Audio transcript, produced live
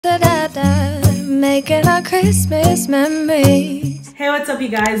Making our Christmas memories. Hey, what's up you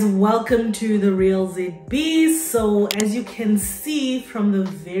guys? Welcome to the Real ZB. So as you can see from the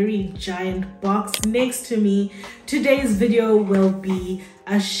very giant box next to me, today's video will be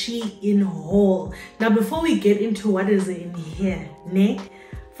a SHEIN haul. Now before we get into what is in here,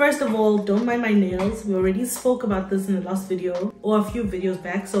 first of all, don't mind my nails. We already spoke about this in the last video or a few videos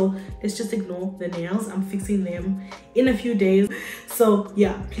back, so let's just ignore the nails. I'm fixing them in a few days, so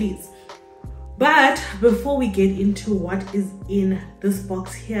yeah, please. But before we get into what is in this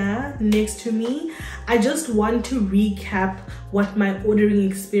box here next to me, I just want to recap what my ordering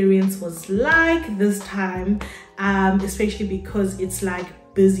experience was like this time, especially because it's like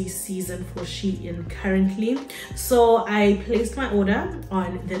busy season for SHEIN currently. So I placed my order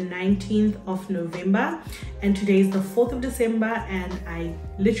on the 19th of November and today is the 4th of December and I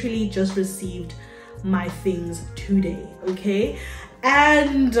literally just received my things today, okay?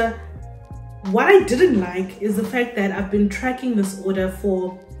 And what I didn't like is the fact that I've been tracking this order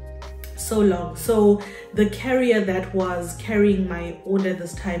for so long. So the carrier that was carrying my order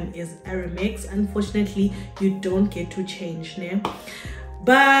this time is Aramex. Unfortunately, you don't get to change now.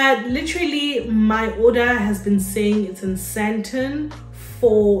 But literally my order has been saying it's in Santon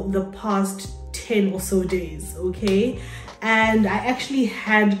for the past 10 or so days, okay? And I actually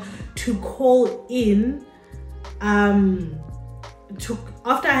had to call in after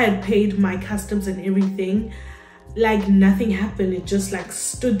I had paid my customs and everything, like nothing happened. It just like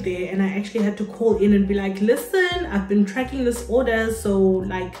stood there and I actually had to call in and be like, listen, I've been tracking this order, so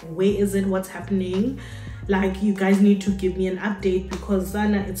like where is it, what's happening? Like you guys need to give me an update because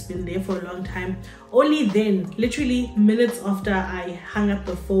Zana, it's been there for a long time. Only then, literally minutes after I hung up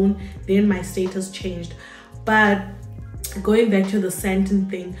the phone, then my status changed. But going back to the Santon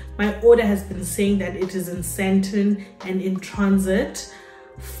thing, my order has been saying that it is in Santon and in transit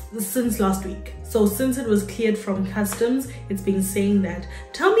since last week. So since it was cleared from customs, it's been saying that.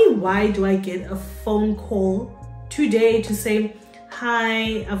 Tell me, why do I get a phone call today to say,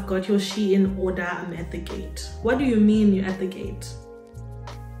 hi, I've got your SHEIN order, I'm at the gate? What do you mean you're at the gate?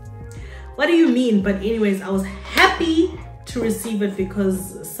 What do you mean? But anyways, I was happy to receive it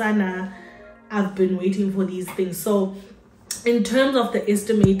because Sana, I've been waiting for these things. So in terms of the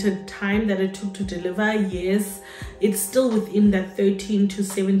estimated time that it took to deliver, yes, it's still within that 13 to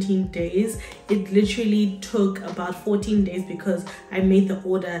 17 days. It literally took about 14 days because I made the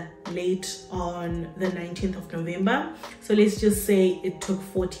order late on the 19th of November. So let's just say it took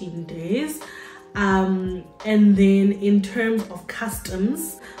 14 days. And then in terms of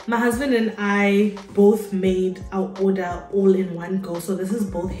customs, my husband and I both made our order all in one go. So this is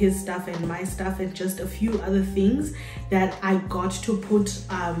both his stuff and my stuff and just a few other things that I got to put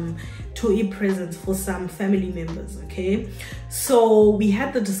to presents for some family members, okay? So we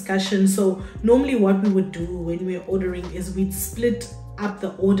had the discussion. So normally what we would do when we're ordering is we'd split up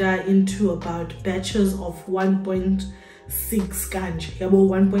the order into about batches of 1.6 kanji,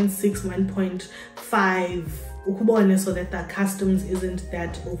 1.6, 1.5, so that the customs isn't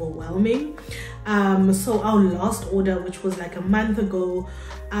that overwhelming. So our last order, which was like a month ago,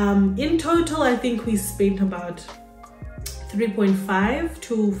 in total I think we spent about 3.5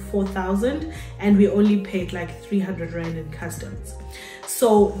 to 4,000 and we only paid like 300 Rand in customs.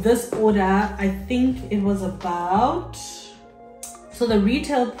 So this order, I think it was about, so the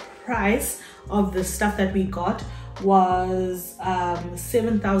retail price of the stuff that we got was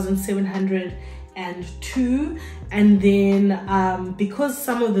 7,702, and then because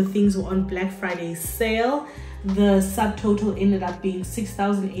some of the things were on Black Friday sale, the subtotal ended up being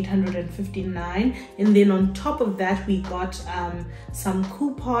 6,859, and then on top of that we got some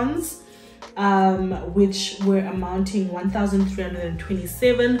coupons which were amounting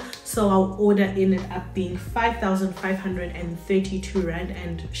 1,327. So our order ended up being 5,532 Rand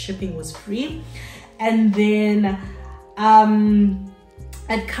and shipping was free. And then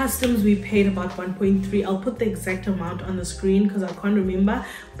at customs we paid about 1.3. I'll put the exact amount on the screen because I can't remember,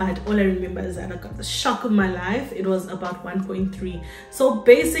 but all I remember is that I got the shock of my life. It was about 1.3. So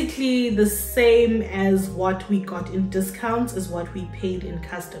basically the same as what we got in discounts is what we paid in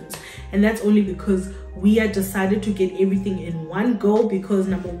customs, and that's only because we had decided to get everything in one go because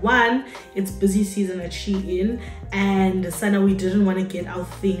number one, it's busy season at SHEIN, and Sana, we didn't want to get our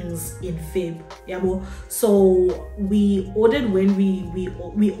things in Feb. So we ordered when we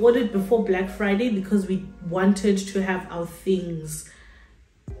ordered before Black Friday because we wanted to have our things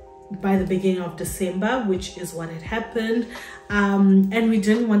by the beginning of December, which is what had happened, and we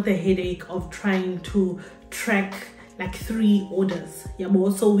didn't want the headache of trying to track like 3 orders. Yeah, but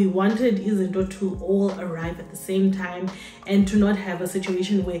also we wanted izinto to all arrive at the same time and to not have a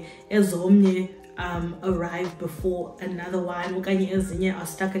situation where ezomnye arrive before another one, okanye ezinye are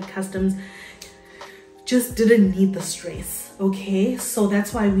stuck at customs. Just didn't need the stress. Okay, so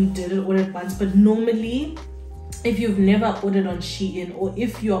that's why we did it all at once. But normally, if you've never ordered on SHEIN, or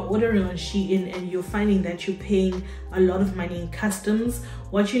if you are ordering on SHEIN and you're finding that you're paying a lot of money in customs,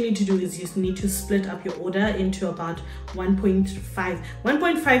 what you need to do is you need to split up your order into about 1.5.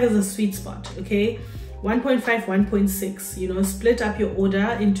 1.5 is a sweet spot, okay? 1.5, 1.6, you know, split up your order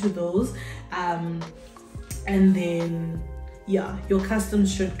into those, and then yeah, your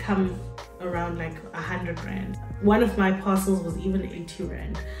customs should come around like 100 rand. One of my parcels was even 80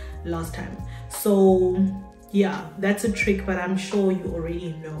 rand last time. So yeah, that's a trick, but I'm sure you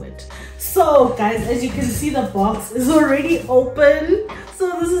already know it. So guys, as you can see, the box is already open. So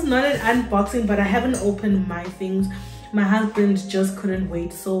this is not an unboxing, but I haven't opened my things. My husband just couldn't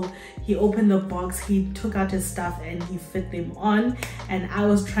wait, so he opened the box, he took out his stuff and he fit them on, and I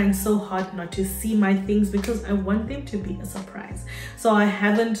was trying so hard not to see my things because I want them to be a surprise. So I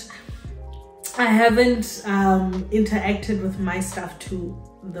haven't interacted with my stuff to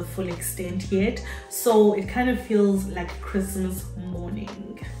the full extent yet, so it kind of feels like Christmas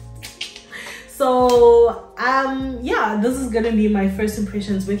morning. So yeah, this is gonna be my first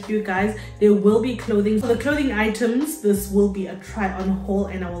impressions with you guys. There will be clothing. For the clothing items, this will be a try on haul,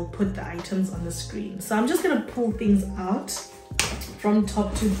 and I will put the items on the screen. So I'm just gonna pull things out from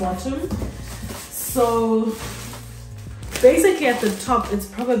top to bottom. So basically at the top, it's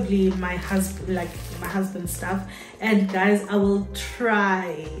probably my husband, like my husband's stuff. And guys, I will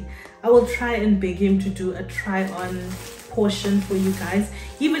try and beg him to do a try on portion for you guys,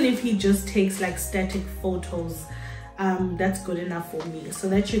 even if he just takes like static photos. That's good enough for me, so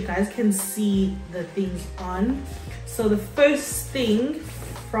that you guys can see the things on. So the first thing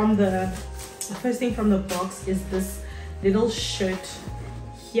from the box is this little shirt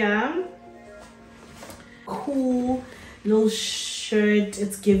here. Cool little shirt.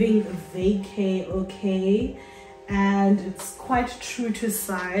 It's giving vacay, okay, and it's quite true to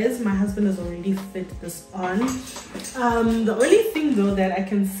size. My husband has already fit this on. The only thing though that I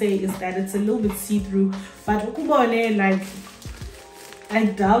can say is that it's a little bit see-through, but like I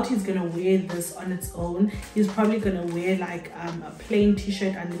doubt he's gonna wear this on its own. He's probably gonna wear like a plain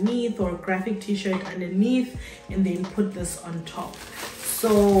t-shirt underneath or a graphic t-shirt underneath and then put this on top.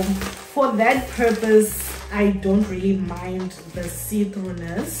 So for that purpose, I don't really mind the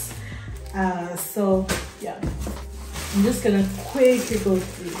see-throughness. So yeah, I'm just gonna quickly go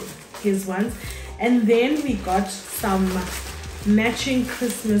through his ones. And then we got some matching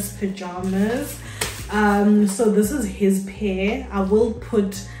Christmas pajamas. So this is his pair. I will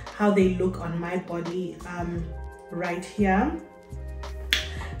put how they look on my body right here.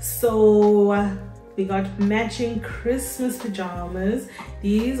 So we got matching Christmas pajamas.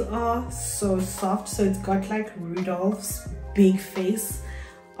 These are so soft. So it's got like Rudolph's big face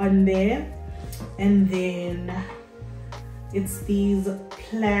on there, and then it's these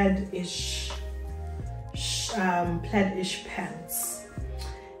plaid-ish pants.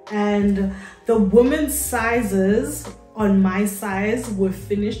 And the women's sizes on my size were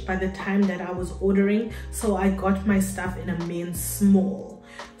finished by the time that I was ordering, so I got my stuff in a men's small.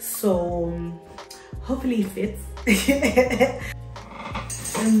 So hopefully it fits.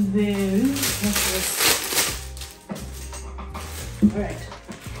 And then all right.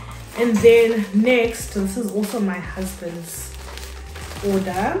 And then next, this is also my husband's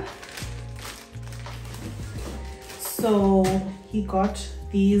order. So he got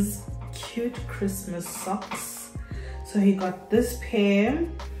these cute Christmas socks. So he got this pair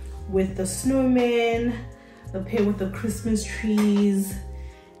with the snowman, the pair with the Christmas trees,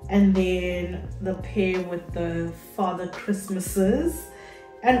 and then the pair with the Father Christmases,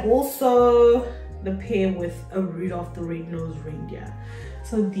 and also the pair with a Rudolph the Red-Nosed Reindeer.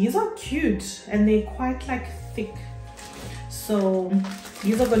 So these are cute and they're quite like thick. So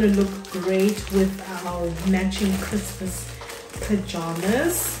these are going to look great with our matching Christmas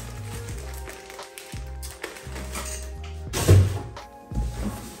pajamas.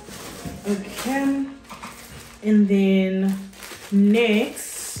 Okay, and then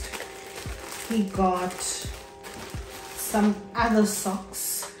next we got some other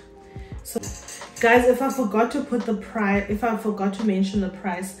socks. So guys, if I forgot to put the price, if I forgot to mention the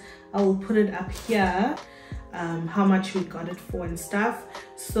price, I will put it up here, how much we got it for and stuff.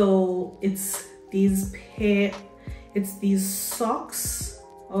 So it's these socks.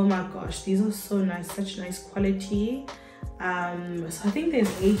 Oh my gosh, these are so nice, such nice quality. So I think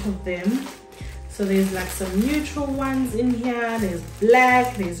there's 8 of them. So there's like some neutral ones in here. There's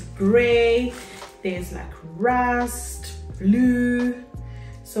black, there's gray, there's like rust, blue.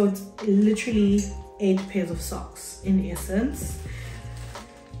 So it's literally 8 pairs of socks in essence.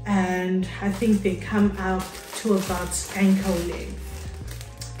 And I think they come out to about ankle length.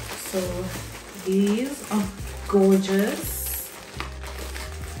 So these are gorgeous.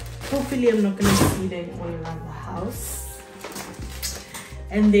 Hopefully I'm not going to see them all around the house.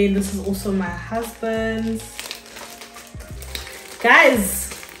 And then this is also my husband's.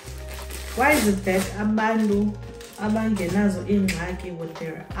 Guys, why is it that abantu abangenazo ingxaki with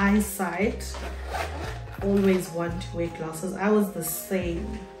their eyesight always want to wear glasses? I was the same.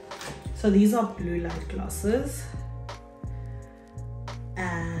 So these are blue light glasses,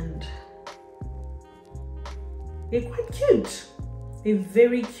 and they're quite cute. They're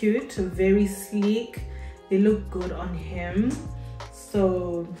very cute, very sleek. They look good on him.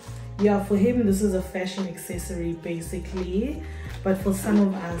 So yeah, for him this is a fashion accessory basically, but for some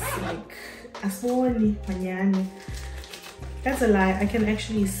of us, like aswoni manyani, that's a lie. I can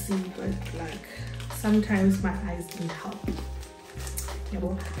actually see, but like sometimes my eyes need help. Yeah,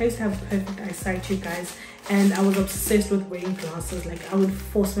 well, I used to have perfect eyesight, you guys, and I was obsessed with wearing glasses. Like I would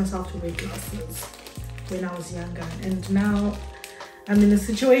force myself to wear glasses when I was younger, and now I'm in a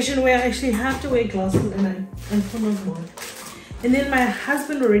situation where I actually have to wear glasses, and I'm full of one. And then my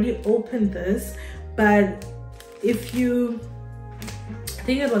husband already opened this, but if you, I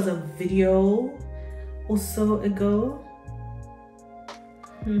think it was a video or so ago.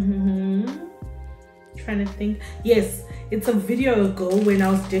 Trying to think. Yes, it's a video ago when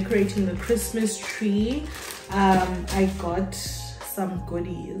I was decorating the Christmas tree. I got some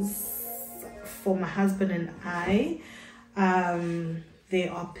goodies for my husband and I. They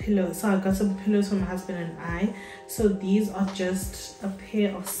are pillows. So I got some pillows for my husband and I. So these are just a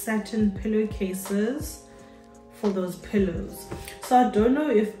pair of satin pillowcases for those pillows. So I don't know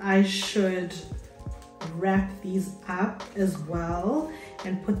if I should wrap these up as well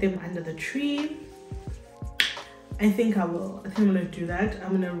and put them under the tree. I think I will. I think I'm gonna do that.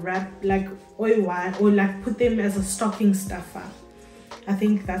 I'm gonna wrap like oiwa, or like put them as a stocking stuffer. I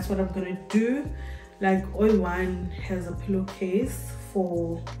think that's what I'm gonna do. Like oiwan has a pillowcase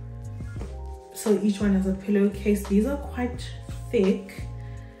for, so each one has a pillowcase. These are quite thick,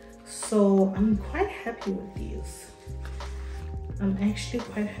 so I'm quite happy with these. I'm actually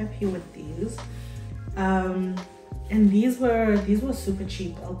quite happy with these. And these were super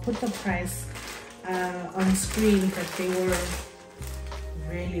cheap. I'll put the price on screen, but they were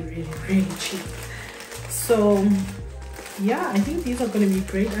really cheap. So yeah, I think these are going to be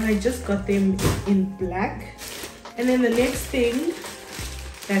great, and I just got them in black. And then the next thing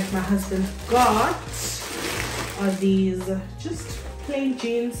that my husband got are these just plain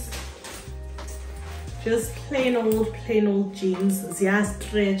jeans, just plain old jeans. Zia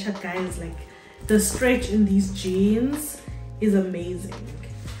stretch, guys. Like the stretch in these jeans is amazing.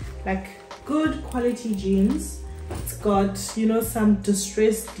 Like good quality jeans. It's got, you know, some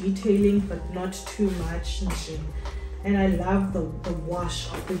distressed detailing, but not too much. And I love the wash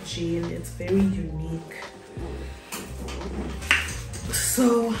of the jean. It's very unique.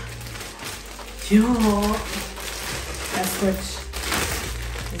 So yeah, that's what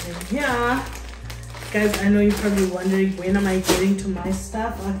is in here. Guys, I know you're probably wondering, when am I getting to my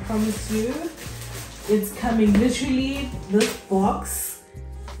stuff? I promise you it's coming. Literally, this box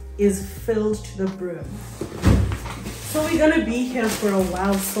is filled to the brim. So we're gonna be here for a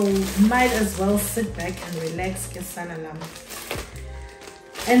while, so might as well sit back and relax.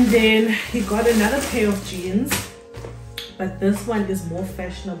 And then he got another pair of jeans, but this one is more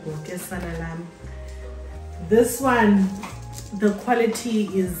fashionable. This one, the quality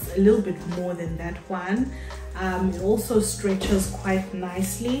is a little bit more than that one. It also stretches quite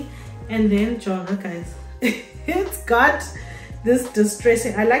nicely. And then Jonga, guys, it's got this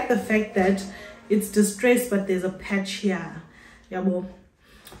distressing. I like the fact that it's distressed, but there's a patch here,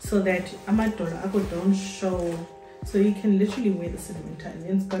 so that amadola don't show. So you can literally wear this in winter. And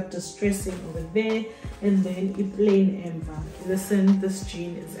then it's got distressing over there, and then a plain ember. Listen, this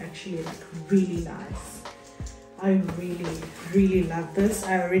jean is actually like really nice. I really love this.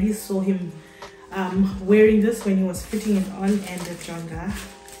 I already saw him wearing this when he was fitting it on, and the Jonga,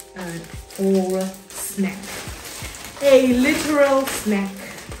 whole snack, a literal snack.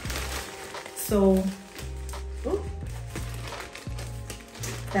 So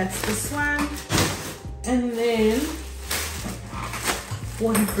that's this one. And then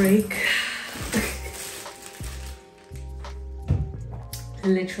water break.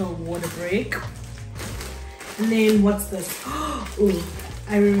 Literal water break. And then what's this? Oh,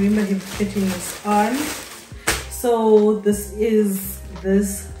 I remember him putting this on. So this is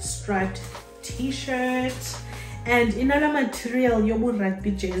this striped t-shirt, and in another material, yobu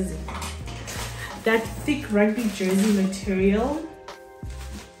rugby jersey, that thick rugby jersey material,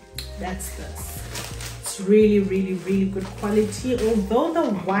 that's this. It's really, really, really good quality. Although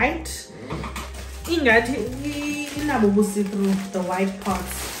the white, through the white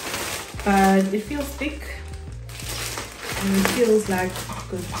parts, but it feels thick and it feels like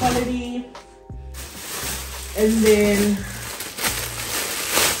good quality. And then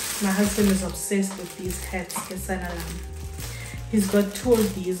my husband is obsessed with these hats. He's got 2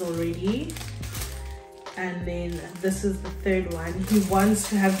 of these already, and then this is the 3rd one. He wants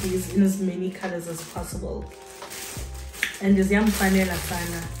to have these in as many colors as possible. And these Amajan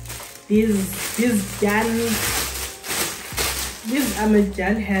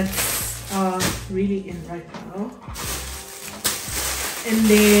hats are really in right now. And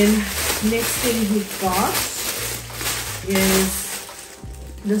then next thing he got is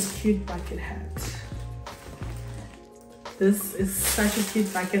this cute bucket hat. This is such a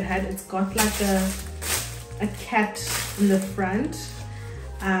cute bucket hat. It's got like a cat in the front,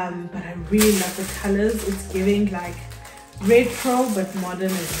 but I really love the colors. It's giving like retro but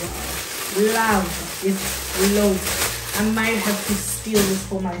modern as well. Love it loads. I might have to steal this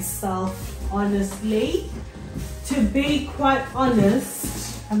for myself, honestly. To be quite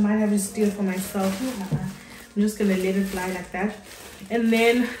honest, I might have to steal it for myself. I'm just gonna let it fly like that. And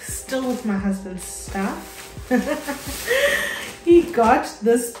then still with my husband's stuff, he got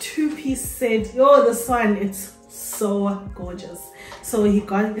this 2-piece set. Oh, this one, it's so gorgeous. So he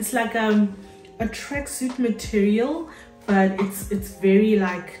got, it's like a tracksuit material, but it's very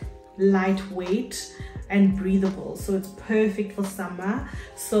like lightweight and breathable, so it's perfect for summer.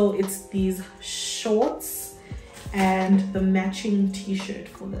 So it's these shorts and the matching t-shirt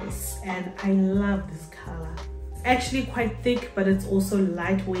for this, and I love this color. It's actually quite thick, but it's also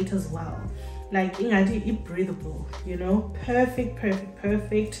lightweight as well. Like it's breathable, you know. Perfect, perfect,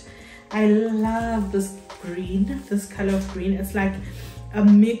 perfect. I love this green, this color of green. It's like a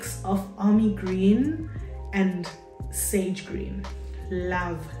mix of army green and sage green.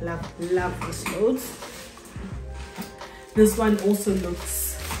 Love, love, love this loads. This one also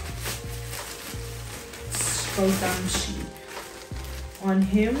looks so damn chic on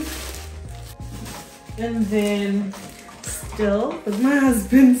him. And then still with my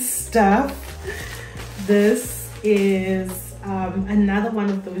husband's stuff, this is another one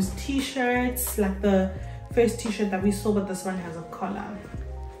of those t-shirts, like the first t-shirt that we saw, but this one has a collar,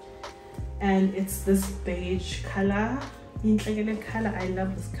 and it's this beige color. I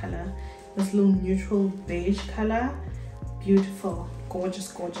love this color, this little neutral beige color. Beautiful,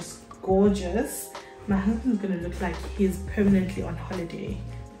 gorgeous, gorgeous, gorgeous. My husband's gonna look like he's permanently on holiday,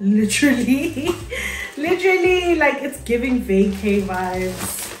 literally. Literally, like it's giving vacay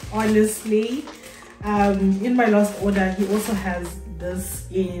vibes, honestly. In my last order, he also has this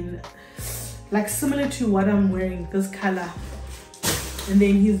in like similar to what I'm wearing, this color. And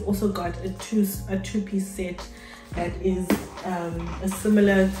then he's also got a two-piece set that is a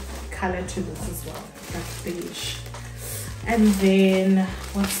similar color to this as well, like beige. And then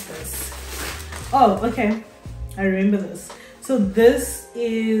what's this? Oh, okay, I remember this. So this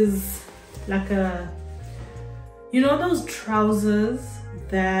is like a, you know those trousers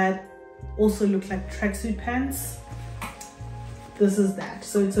that also look like tracksuit pants? This is that.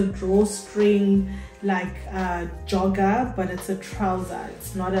 So it's a drawstring, like jogger, but it's a trouser.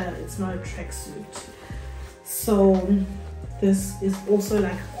 It's not a tracksuit. So this is also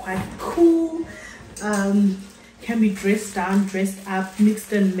like quite cool. Can be dressed down, dressed up,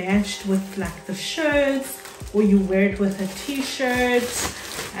 mixed and matched with like the shirts, or you wear it with a t-shirt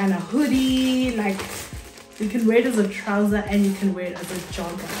and a hoodie. Like you can wear it as a trouser and you can wear it as a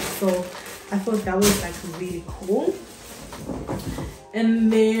jogger. So I thought that was like really cool.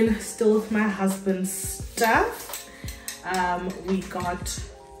 And then still with my husband's stuff, we got,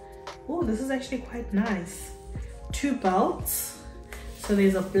 oh, this is actually quite nice, 2 belts. So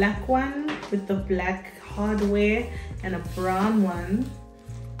there's a black one with the black hardware and a brown one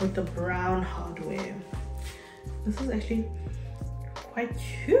with the brown hardware. This is actually quite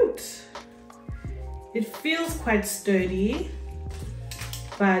cute. It feels quite sturdy,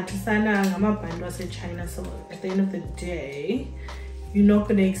 but China, so at the end of the day, you're not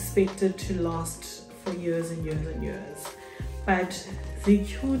going to expect it to last for years and years and years. But the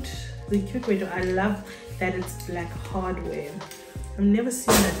cute way I love that it's black hardware. I've never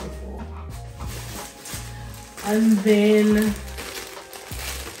seen that before. And then,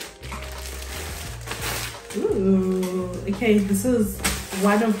 ooh, okay, this is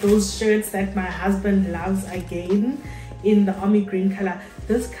one of those shirts that my husband loves again, in the army green color.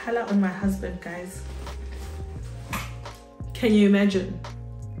 This color on my husband, guys, can you imagine?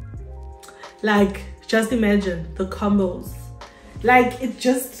 Like, just imagine the combos. Like, it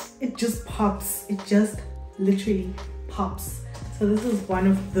just pops. It just literally pops. So this is one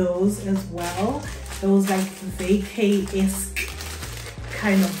of those as well. Those like vacay-esque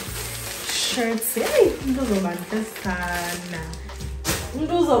kind of shirts. Hey,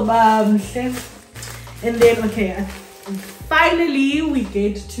 and then, okay, finally we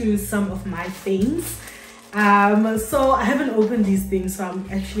get to some of my things. So I haven't opened these things, so I'm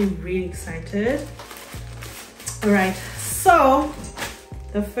actually really excited. All right, so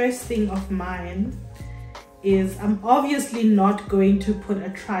the first thing of mine is, I'm obviously not going to put a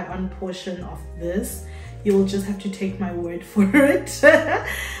try on portion of this. You'll just have to take my word for it.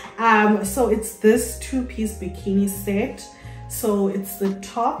 So it's this two-piece bikini set. So it's the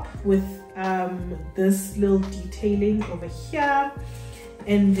top with this little detailing over here,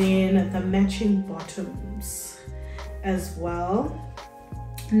 and then the matching bottoms as well.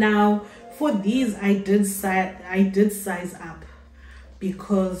 Now for these, I did size up,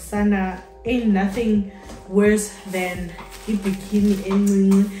 because sana ain't nothing worse than a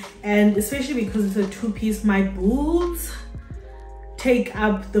bikini, and especially because it's a two-piece, my boobs take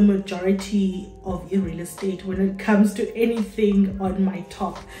up the majority of real estate when it comes to anything on my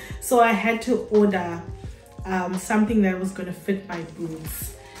top. So I had to order something that was going to fit my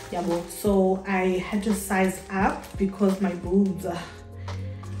boobs. Yeah, well, so I had to size up because my boobs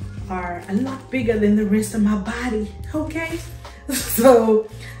are a lot bigger than the rest of my body. Okay, so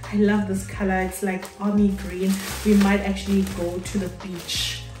I love this color. It's like army green. We might actually go to the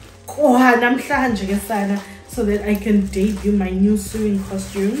beach so that I can debut my new swimming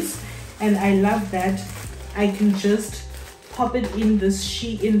costumes. And I love that I can just pop it in this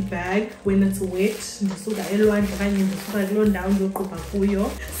SHEIN bag when it's wet. So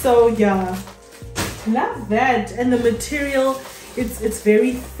yeah, love that. And the material, it's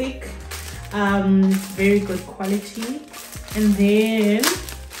very thick, very good quality. And then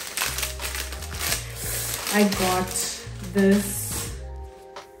I got this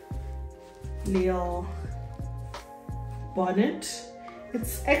little bonnet.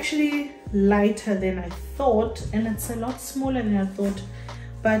 It's actually lighter than I thought, and it's a lot smaller than I thought,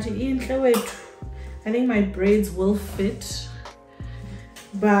 but I think my braids will fit,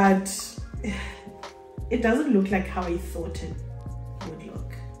 but it doesn't look like how I thought it would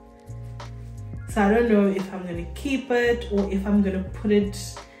look. So I don't know if I'm gonna keep it or if I'm gonna put it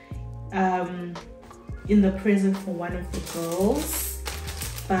in the present for one of the girls.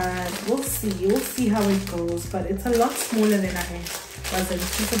 But we'll see how it goes. But it's a lot smaller than I was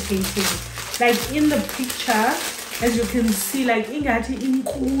anticipating. Like in the picture, as you can see, like ingati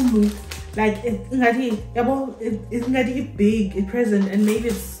inkulu, like ingati big at present, and maybe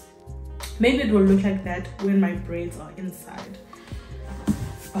it will look like that when my braids are inside.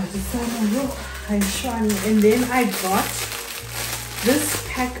 But and then I got this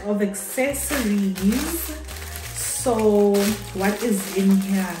pack of accessories. So what is in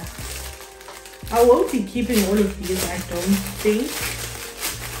here? I won't be keeping all of these, I don't think,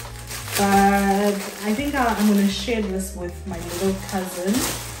 but I think I'm gonna share this with my little cousin,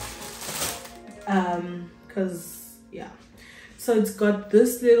 because yeah. So it's got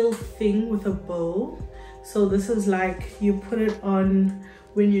this little thing with a bow. So this is like, you put it on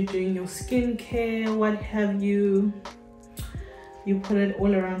when you're doing your skincare, what have you. You put it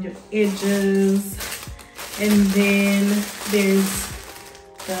all around your edges. And then there's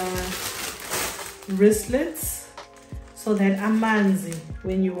the wristlets, so that amanzi,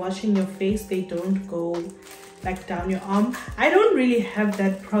 when you're washing your face, they don't go like down your arm. I don't really have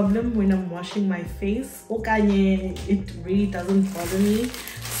that problem when I'm washing my face. It really doesn't bother me.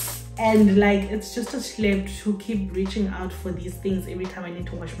 And like, it's just a slap to keep reaching out for these things every time I need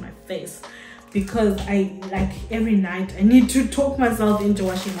to wash my face, because I like every night I need to talk myself into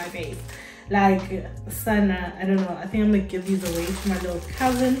washing my face. Like, sana, I don't know, I think I'm gonna give these away to my little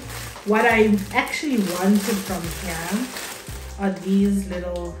cousin. What I actually wanted from here are these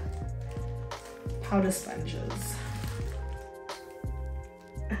little powder sponges.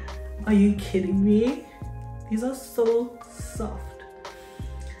 Are you kidding me? These are so soft.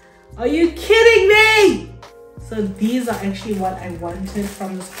 Are you kidding me? So these are actually what I wanted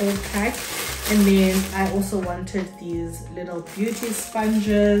from this whole pack. And then I also wanted these little beauty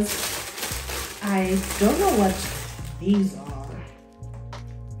sponges. I don't know what these are,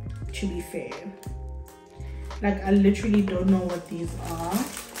 to be fair. Like, I literally don't know what these are.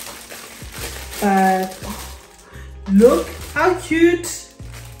 But look how cute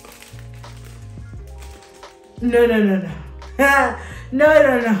No, no, no, no. No,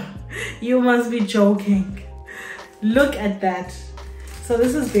 no, no. You must be joking. Look at that. So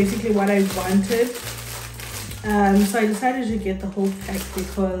this is basically what I wanted. So I decided to get the whole pack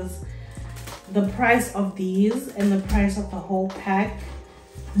because the price of these and the price of the whole pack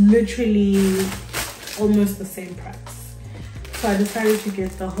literally almost the same price. So I decided to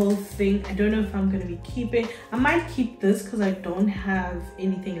get the whole thing. I don't know if I'm going to be keeping. I might keep this because I don't have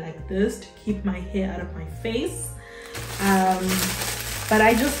anything like this to keep my hair out of my face. But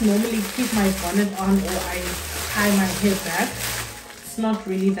I just normally keep my bonnet on, or I tie my hair back. It's not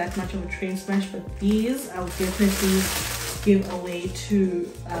really that much of a train smash, but these I'll definitely give away to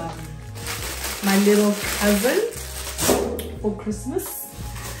my little cousin for Christmas.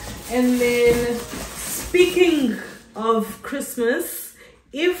 And then speaking of Christmas,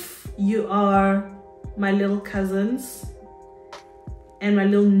 if you are my little cousins and my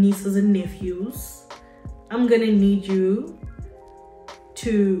little nieces and nephews, I'm gonna need you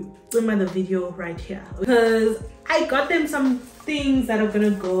to remember the video right here, because I got them some things that are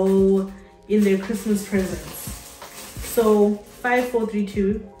gonna go in their Christmas presents. So 5, 4, 3,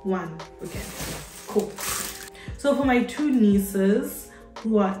 2, 1. Okay, cool. So for my two nieces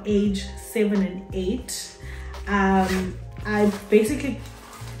who are age 7 and 8, I'm basically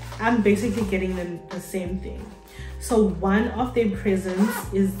getting them the same thing. So one of their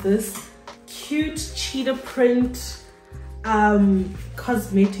presents is this cute cheetah print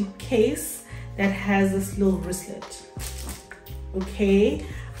cosmetic case that has this little wristlet. Okay,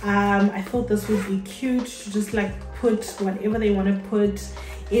 I thought this would be cute to just like put whatever they want to put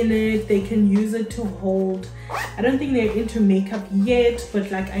in it. They can use it to hold, I don't think they're into makeup yet,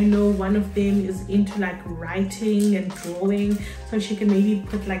 but like I know one of them is into like writing and drawing, so she can maybe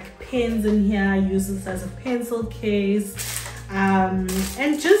put like pens in here, use this as a pencil case, and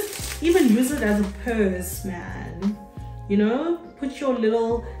just even use it as a purse, man. You know, put your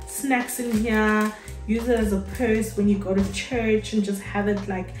little snacks in here, use it as a purse when you go to church, and just have it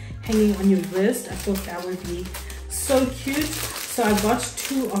like hanging on your wrist. I thought that would be so cute. So I got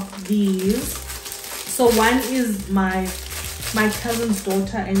two of these. So one is my cousin's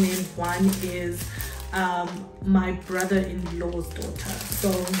daughter, and then one is my brother-in-law's daughter.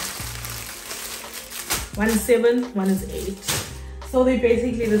 So one is 7, one is 8. So they're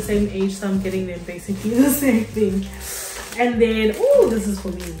basically the same age, so I'm getting them basically the same thing. And then, oh, this is for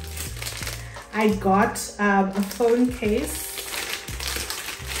me. I got a phone case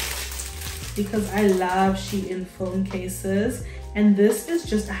because I love SHEIN phone cases, and this is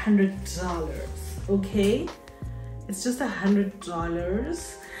just $100. Okay, it's just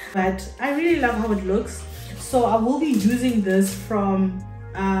 $100, but I really love how it looks. So I will be using this from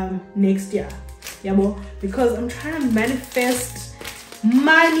next year, yeah, because I'm trying to manifest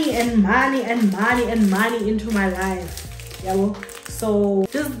money and money and money and money into my life. Yeah, so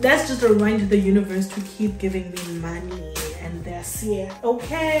that's just a reminder to the universe to keep giving me money, and that's it.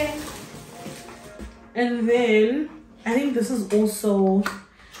 Okay, and then I think this is also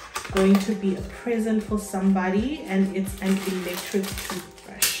going to be a present for somebody, and it's an electric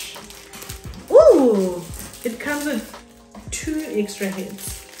toothbrush. Ooh, it comes with 2 extra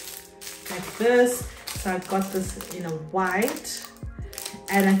heads like this. So I got this in a white,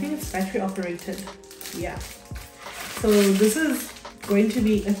 and I think it's battery operated. Yeah, so this is going to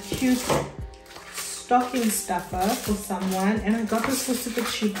be a cute stocking stuffer for someone, and I got this for super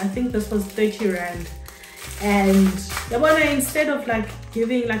cheap. I think this was 30 Rand. And instead of like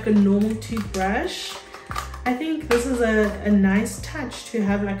giving like a normal toothbrush, I think this is a nice touch to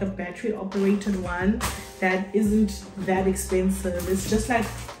have like a battery operated one that isn't that expensive. It's just like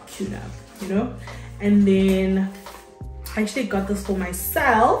cute up, you know. And then I actually got this for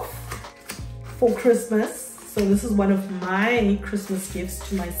myself for Christmas. So this is one of my Christmas gifts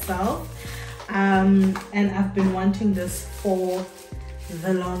to myself, and I've been wanting this for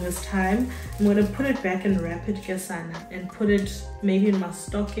the longest time. I'm gonna put it back and wrap it, Kesana, and put it maybe in my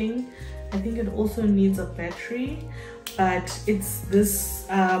stocking. I think it also needs a battery, but it's this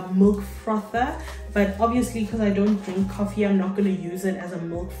milk frother. But obviously, because I don't drink coffee, I'm not gonna use it as a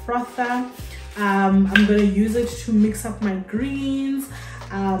milk frother. I'm gonna use it to mix up my greens.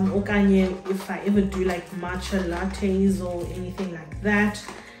 If I ever do like matcha lattes or anything like that,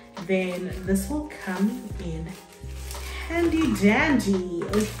 then this will come in handy dandy.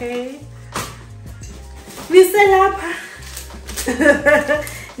 Okay, we're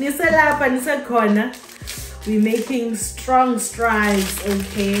making strong strides.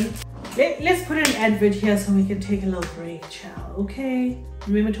 Okay, let's put an advert here so we can take a little break, child. Okay,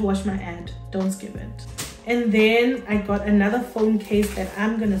 remember to watch my ad, don't skip it. And then I got another phone case that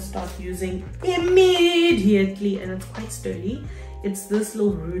I'm gonna start using immediately, and it's quite sturdy. It's this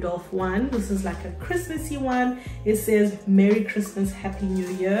little Rudolph one. This is like a Christmassy one. It says Merry Christmas, Happy New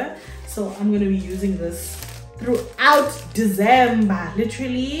Year. So I'm gonna be using this throughout December,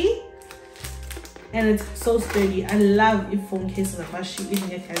 literally. And it's so sturdy. I love if phone cases are mushy,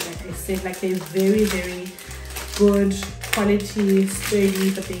 even if, like I said, like they're very, very good quality,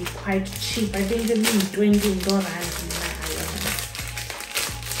 sturdy, but they're quite cheap. I think they're $20.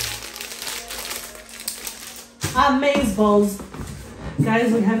 Amaze balls,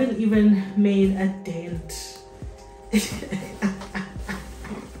 guys. We haven't even made a dent.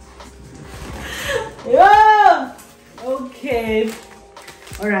 Yeah. Okay.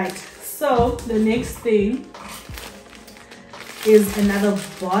 All right. So the next thing is another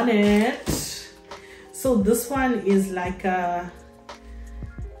bonnet. So this one is like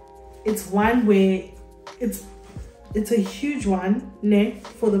it's one where it's a huge one, ne,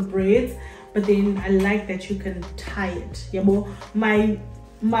 for the braids, but then I like that you can tie it. Yeah, but my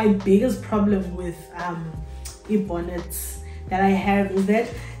biggest problem with bonnets that I have is that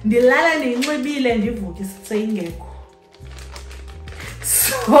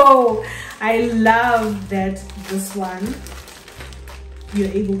so I love that this one you're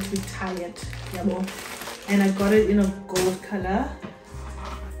able to tie it, yeah, but, and I got it in a gold color.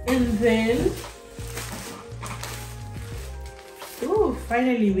 And then oh,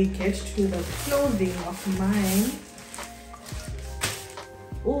 finally we get to the clothing of mine.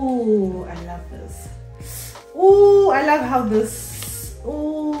 Oh, I love this. Oh, I love how this,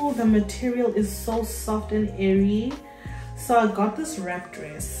 oh, the material is so soft and airy. So I got this wrap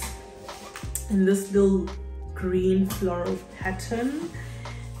dress in this little green floral pattern,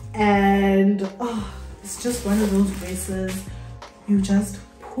 and oh, it's just one of those dresses you just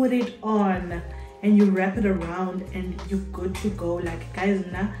put it on and you wrap it around and you're good to go. Like, guys,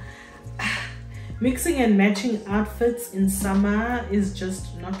 mixing and matching outfits in summer is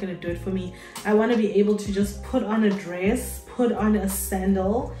just not gonna do it for me. I want to be able to just put on a dress, put on a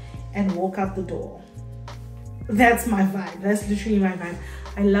sandal, and walk out the door. That's my vibe. That's literally my vibe.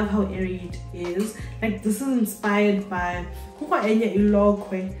 I love how airy it is. Like, this is inspired by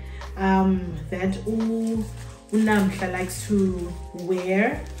that Unamhla likes to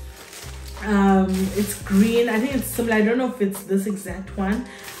wear. It's green. I think it's similar. I don't know if it's this exact one,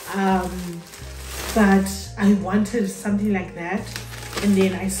 but I wanted something like that, and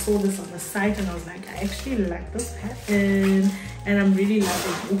then I saw this on the site and I was like, I actually like this pattern and I'm really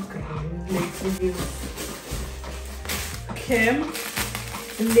loving it. Okay, let's review. Okay,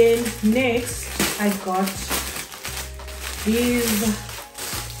 and then next I got these.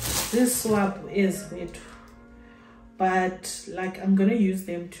 This swap is wet, but like I'm gonna use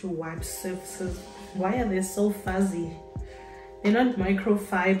them to wipe surfaces. Why are they so fuzzy? They're not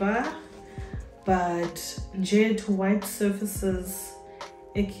microfiber, but gel to wipe surfaces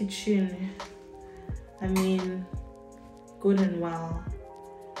a kitchen. I mean, good and well.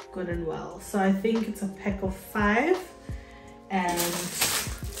 So I think it's a pack of 5, and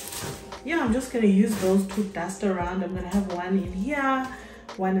yeah, I'm just gonna use those to dust around. I'm gonna have one in here,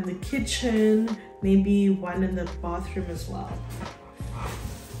 one in the kitchen, maybe one in the bathroom as well,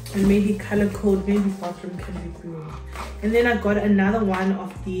 and maybe color code, maybe bathroom can be blue. And then I got another one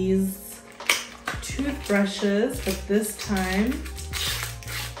of these toothbrushes, but this time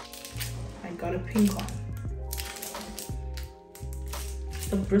I got a pink one.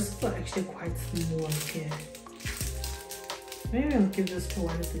 The bristles are actually quite small here. Maybe I'll give this to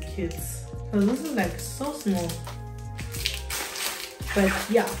one of the kids, because this is like so small. But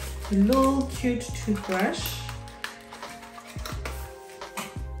yeah, a little cute toothbrush.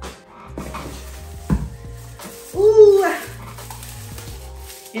 Ooh!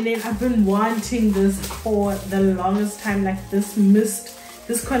 And then I've been wanting this for the longest time, like this mist,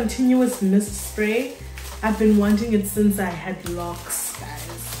 this continuous mist spray. I've been wanting it since I had locks,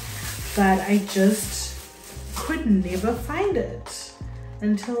 guys, but I just could never find it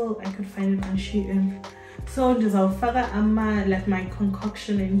until I could find it on SHEIN. So this I'll further like my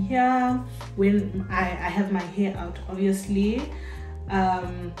concoction in here when I have my hair out, obviously.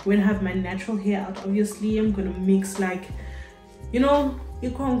 When I have my natural hair out, obviously I'm gonna mix, like, you know, a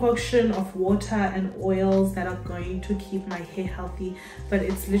concoction of water and oils that are going to keep my hair healthy. But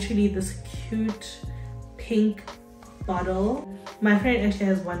it's literally this cute pink bottle. My friend actually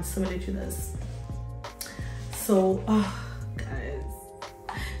has one similar to this. So oh guys,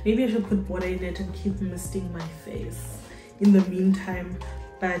 maybe I should put water in it and keep misting my face in the meantime,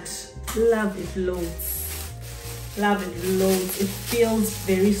 but love it loads. Love it loads. It feels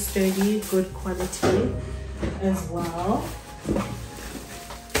very sturdy, good quality as well.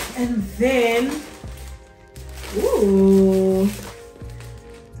 And then, ooh,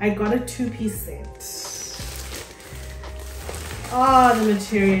 I got a 2-piece set. Oh, the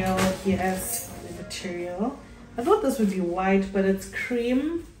material, yes, the material. I thought this would be white, but it's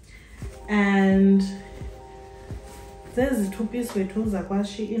cream. And there's a 2-piece with SHEIN. There's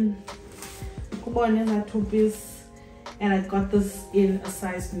a 2-piece. And I got this in a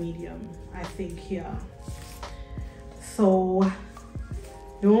size medium, I think, here. So,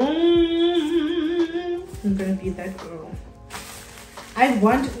 I'm gonna be that girl. I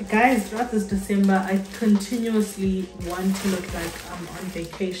want, guys, throughout this December, I continuously want to look like I'm on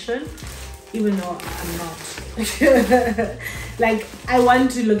vacation, even though I'm not. Like, I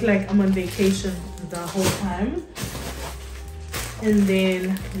want to look like I'm on vacation the whole time. And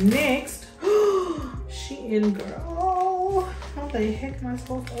then next, SHEIN, girl. How the heck am I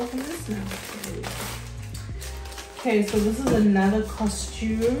supposed to open this now? Okay, so this is another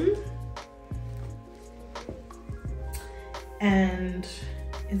costume. And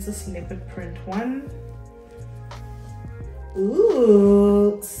it's this leopard print one.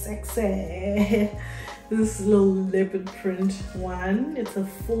 Ooh, sexy. This little leopard print one. It's a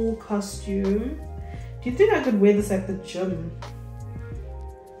full costume. Do you think I could wear this at the gym?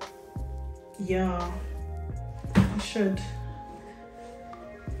 Yeah, I should.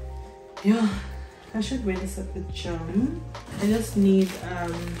 Yeah, I should wear this at the gym. I just need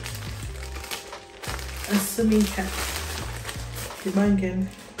a swimming cap. And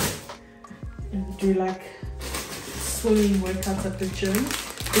do like swimming workouts at the gym.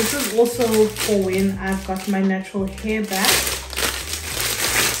 This is also for when I've got my natural hair back.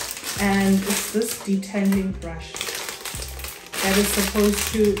 And it's this detangling brush that is supposed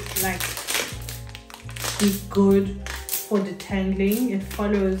to like be good for detangling. It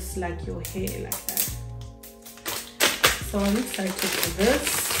follows like your hair like that. So I'm excited for this.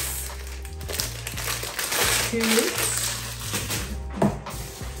 Cute.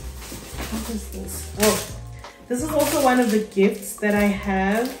 What is this? Oh, this is also one of the gifts that I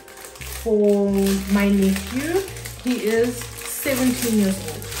have for my nephew. He is 17 years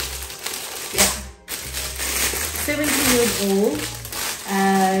old. Yeah, 17 years old,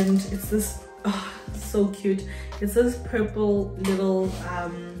 and it's this, oh, so cute. It's this purple little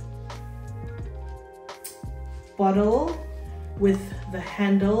bottle with the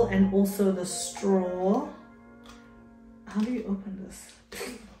handle and also the straw. How do you open this?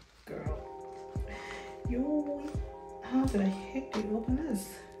 Girl, yo, how the heck do you open this?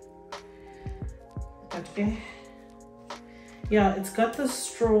 Okay, yeah, it's got the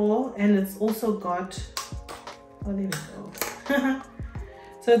straw and it's also got, oh, there we go.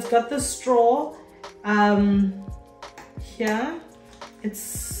 So it's got the straw. Here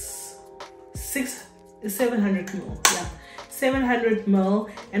it's 700 ml. Yeah, 700 ml.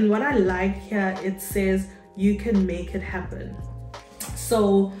 And what I like here, it says you can make it happen.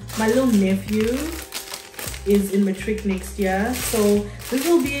 So my little nephew is in matric next year, so this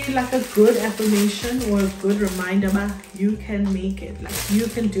will be like a good affirmation or a good reminder about you can make it, like you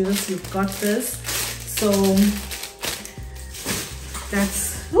can do this, you've got this. So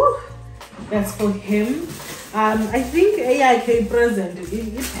that's for him. I think AIK present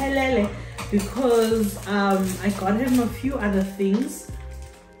because I got him a few other things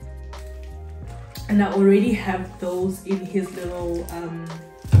and I already have those in his little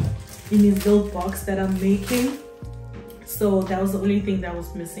box that I'm making. So that was the only thing that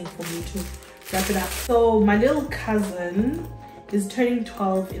was missing for me to wrap it up. So my little cousin is turning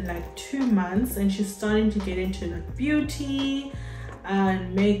 12 in like 2 months and she's starting to get into like beauty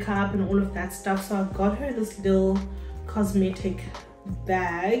and makeup and all of that stuff. So I got her this little cosmetic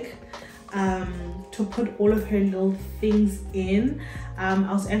bag to put all of her little things in. I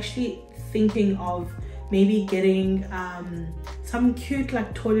was actually thinking of maybe getting some cute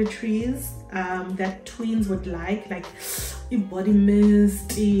like toiletries that tweens would like body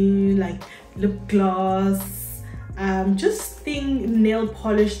mist, like lip gloss, just nail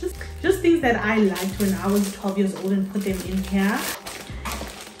polish, just things that I liked when I was 12 years old, and put them in here.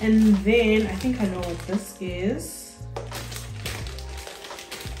 And then I think I know what this is.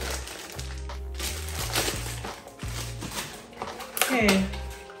 Okay,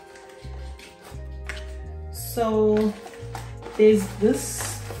 so there's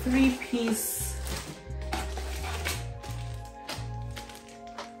this 3-piece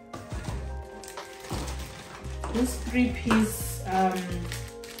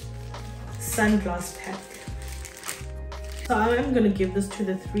sunglass pack. So I'm gonna give this to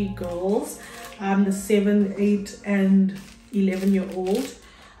the 3 girls. the 7, 8 and 11-year-old.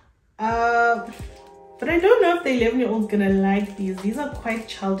 But I don't know if the 11-year-old's gonna like these. These are quite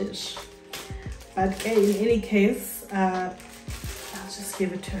childish, but in any case, I'll just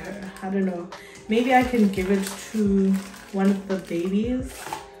give it to her. I don't know, maybe I can give it to one of the babies.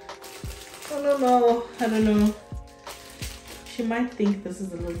 I don't know. She might think this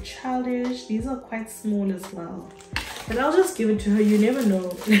is a little childish. These are quite small as well, but I'll just give it to her. You never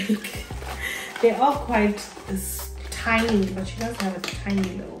know. Like, they are quite tiny, but she does have a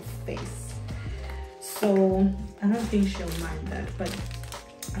tiny little face, so I don't think she'll mind that. But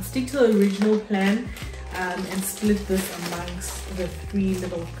I'll stick to the original plan and split this amongst the 3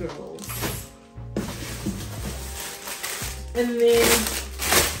 little girls. And then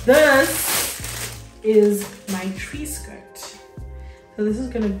this is my tree skirt. So this is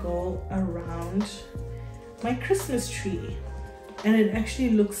gonna go around my Christmas tree, and it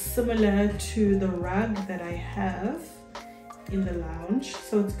actually looks similar to the rug that I have in the lounge,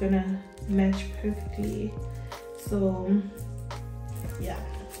 so it's gonna match perfectly. So yeah,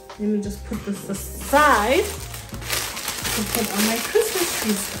 let me just put this aside to put on my Christmas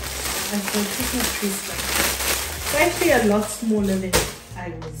tree skirt. As the Christmas tree skirt, it's actually a lot smaller than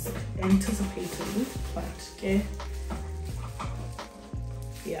I was anticipating, but okay.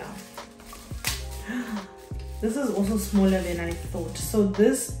 Yeah, this is also smaller than I thought. So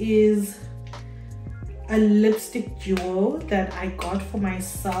this is a lipstick duo that I got for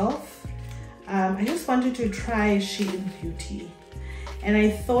myself. I just wanted to try SHEIN Beauty, and I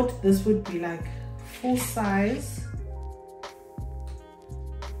thought this would be like full size,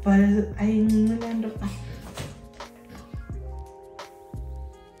 but I don't know.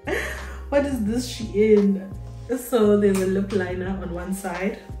 What is this SHEIN? So there's a lip liner on one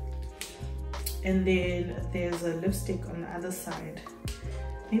side, and then there's a lipstick on the other side.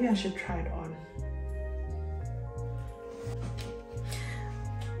 Maybe I should try it on.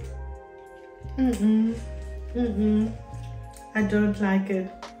 I don't like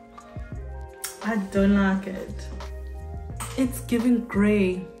it. I don't like it. It's giving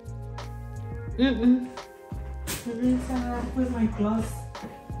gray. Where's my gloss?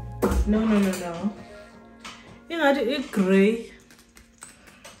 No. You know, it's gray.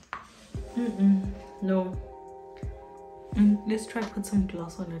 No. Let's try put some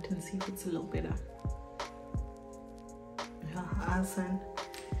gloss on it and see if it's a little better. Yeah, son.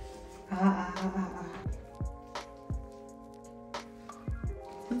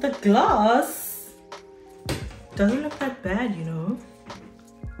 But the gloss doesn't look that bad, you know.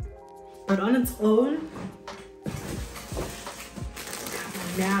 But on its own, come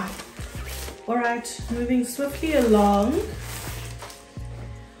on now. Alright, moving swiftly along.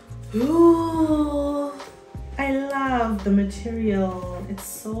 Ooh, I love the material. It's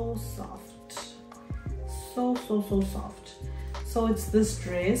so soft. So soft. So it's this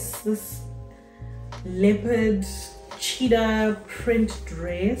dress, this leopard cheetah print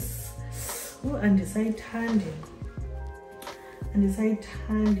dress. Oh, and this is tandy. I'm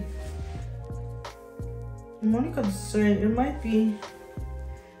only concerned it might be,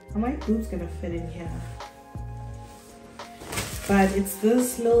 are my boobs gonna fit in here? But it's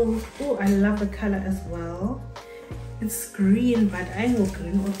this little, oh, I love the color as well. It's green, but I know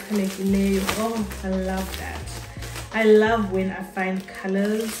green or color. Oh, I love that. I love when I find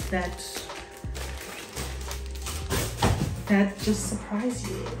colors that just surprise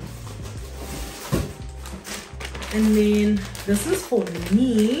you. And then this is for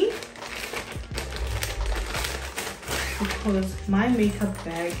me, because my makeup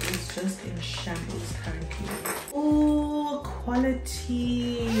bag is just in shambles currently. Oh,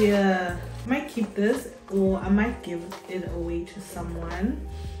 quality. I might keep this, or I might give it away to someone.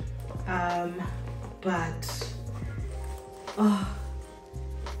 But oh,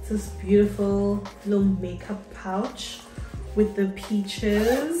 it's this beautiful little makeup pouch with the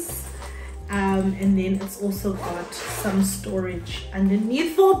peaches. And then it's also got some storage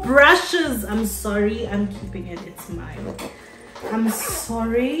underneath for brushes. I'm sorry, I'm keeping it, it's mine. I'm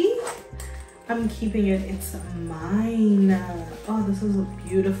sorry, I'm keeping it, it's mine. Oh, this is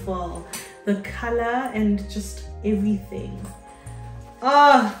beautiful. The color and just everything.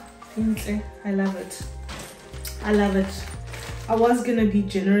 Oh, I love it. I love it. I was gonna be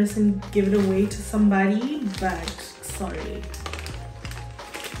generous and give it away to somebody, but sorry.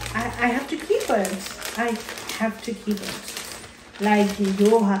 I have to keep it. I have to keep it. Like,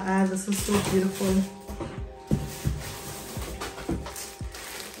 yo, this is so beautiful.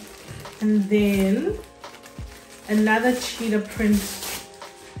 And then another cheetah print,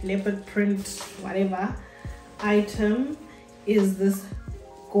 leopard print, whatever item is this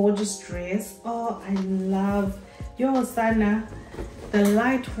gorgeous dress. Oh, I love your Sana, the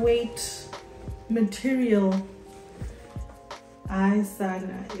lightweight material.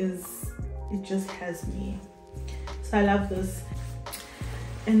 Sana it just has me. So I love this.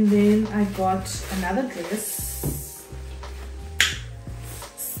 And then I got another dress.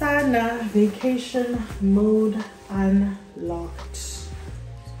 Sana Vacation Mode Unlocked.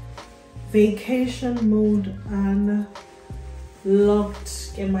 Vacation Mode Unlocked,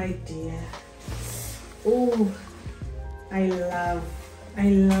 my dear. Oh, I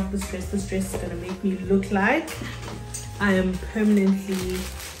love this dress. This dress is gonna make me look like I am permanently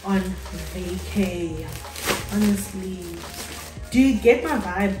on vacay. Honestly, do you get my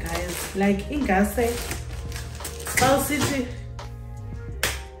vibe, guys? Like ingase xa usithi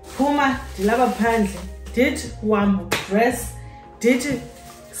phuma ndilapha phandle, did wambo dress, did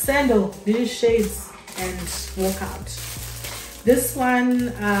sandal, did shades, and walk out. This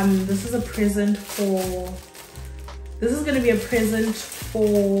one, this is a present for, this is going to be a present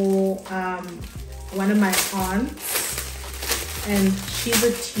for one of my aunts, and she's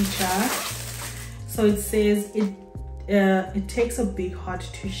a teacher. So it says it takes a big heart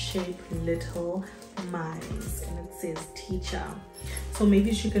to shape little minds, and it says teacher. So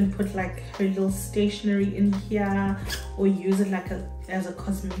maybe she can put like her little stationery in here, or use it like as a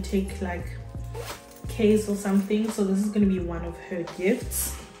cosmetic like case or something. So this is going to be one of her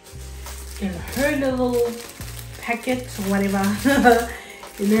gifts in her little packet, whatever,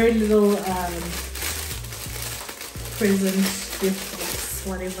 in her little present gift box,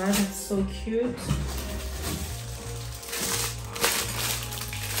 whatever. That's so cute.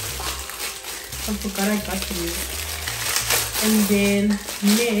 I forgot I got these. And then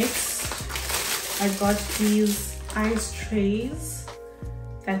next I got these ice trays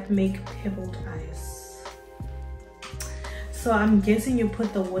that make pebbled ice. So I'm guessing you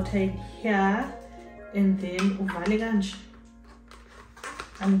put the water in here and then uvale kanje,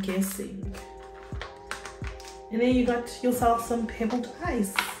 I'm guessing, and then you got yourself some pebbled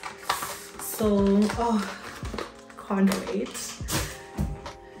ice. So oh, can't wait.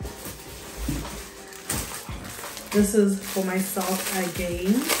 This is for myself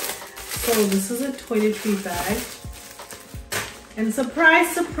again. So this is a toiletry bag, and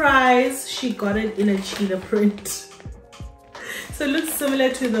surprise surprise, she got it in a cheetah print. So it looks similar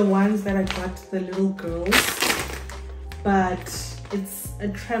to the ones that I got the little girls, but it's a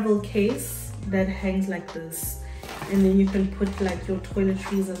travel case that hangs like this, and then you can put like your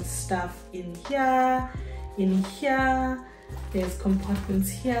toiletries and stuff in here, in here. There's compartments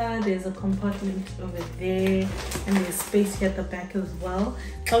here, there's a compartment over there, and there's space here at the back as well.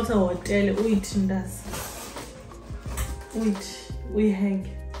 Also hotel, we hang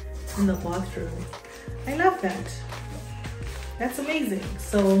in the bathroom. I love that. That's amazing.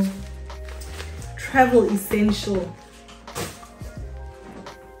 So travel essential.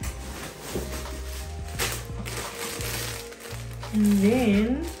 And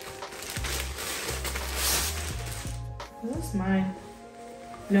then is this mine?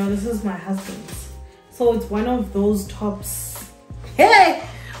 No, this is my husband's. So it's one of those tops. Hey,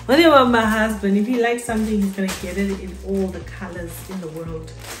 what about my husband? If he likes something, he's gonna get it in all the colors in the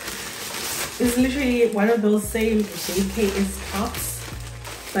world. It's literally one of those same JKS tops,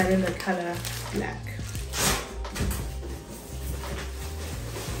 but in the color black.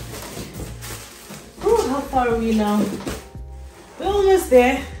 Oh, how far are we now? We're almost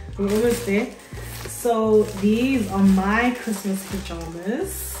there. We're almost there. So these are my Christmas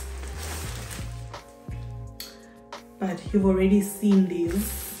pajamas, but you've already seen these.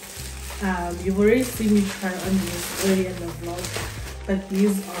 You've already seen me try on these earlier in the vlog, but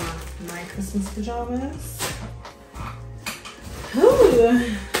these are my Christmas pajamas.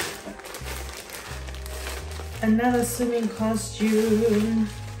 Ooh. Another swimming costume.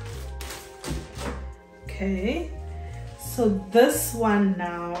 Okay, so this one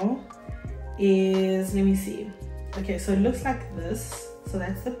now is, let me see. Okay, so it looks like this. So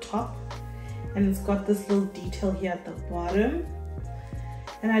that's the top, and it's got this little detail here at the bottom,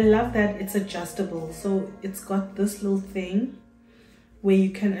 and I love that it's adjustable. So it's got this little thing where you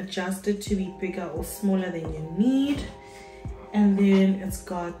can adjust it to be bigger or smaller than you need, and then it's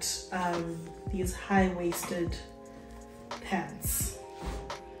got these high-waisted pants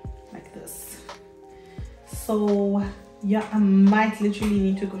like this. So yeah, I might literally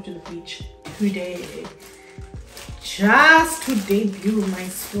need to go to the beach today just to debut my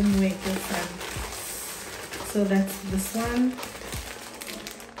swimwear girlfriend. So that's this one.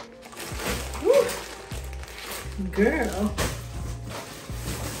 Woo. Girl,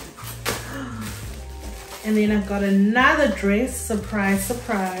 And then I got another dress, surprise,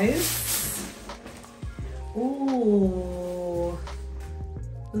 surprise. Ooh,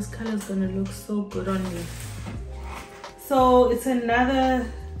 this color is gonna look so good on me. So it's another,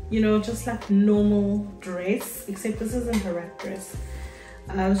 you know, just like normal dress, except this isn't a wrap dress.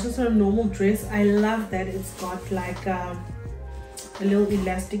 It's just a normal dress. I love that it's got like a little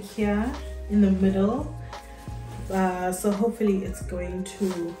elastic here in the middle. So hopefully it's going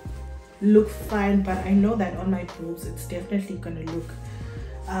to look fine, but I know that on my boobs it's definitely gonna look,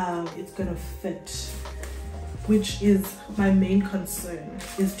 it's gonna fit, which is my main concern,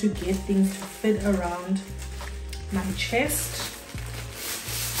 is to get things to fit around my chest,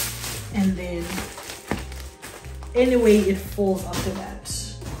 and then anyway it falls after that,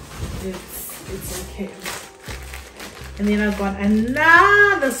 it's okay. And then I got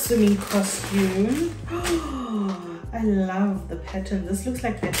another swimming costume. I love the pattern. This looks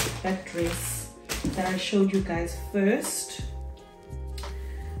like that dress that I showed you guys first.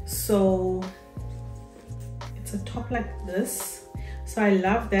 So it's a top like this. So I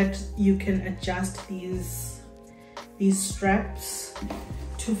love that you can adjust these straps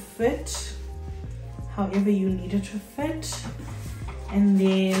to fit however you need it to fit. And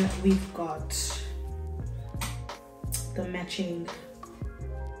then we've got the matching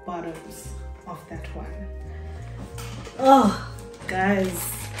bottoms of that one. Oh guys,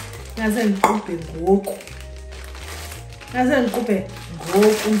 naze ngiqubhe ngoku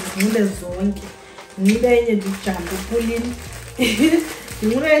ngizinxibe zonke, nginxibe enye ndijambe ephulini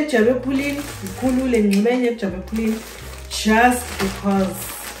nginxibe enye ndijambe ephulini, ndikhulule nginxibe enye ndijambe ephulini, just because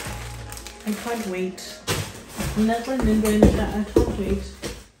I can't wait. I can't wait.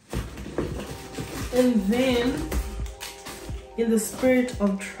 And then in the spirit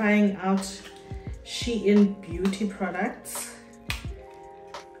of trying out SHEIN beauty products,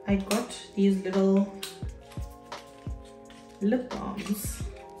 I got these little lip balms.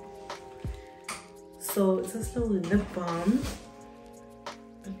 So it's this little lip balm.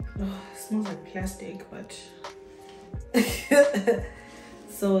 Oh, it smells like plastic, but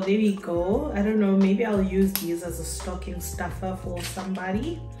so there we go. I don't know, maybe I'll use these as a stocking stuffer for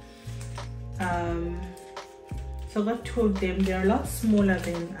somebody. So I got 2 of them. They're a lot smaller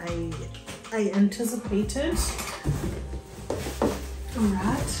than I anticipated.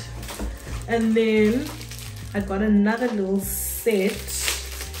 Alright, and then I got another little set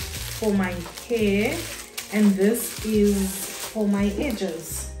for my hair, and this is for my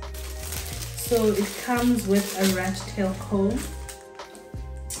edges. So it comes with a rat tail comb,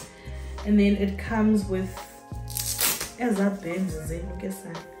 and then it comes with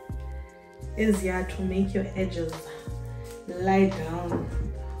to make your edges lie down,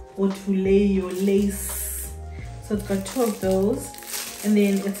 or to lay your lace. So it's got 2 of those, and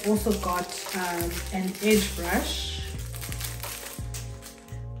then it's also got an edge brush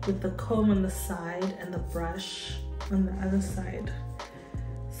with the comb on the side and the brush on the other side.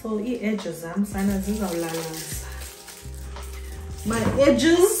 So my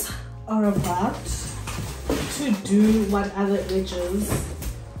edges are about to do what other edges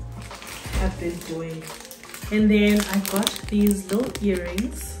have been doing. And then I got these little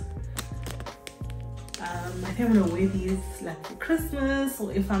earrings. I think I'm gonna wear these like for Christmas,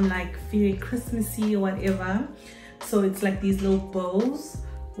 or if I'm like feeling Christmassy or whatever. So it's like these little bows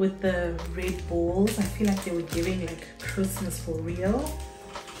with the red balls. I feel like they were giving like Christmas for real.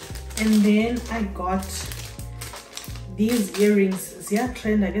 And then I got these earrings. It's yeah,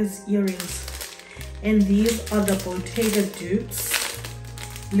 trend, I guess, earrings. And these are the Bottega dupes.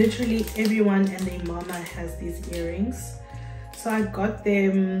 Literally everyone and their mama has these earrings. So I got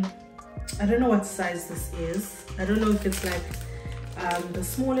them. I don't know what size this is. I don't know if it's like the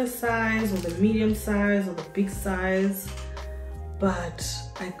smaller size or the medium size or the big size, but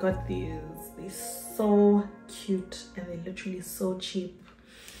I got these. They're so cute and they're literally so cheap.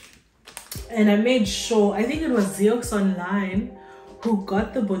 And I made sure, I think it was Xeox Online who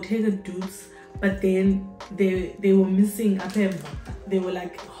got the Bottega dupes, but then they were missing up here. They were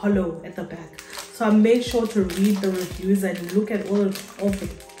like hollow at the back. So I made sure to read the reviews and look at all of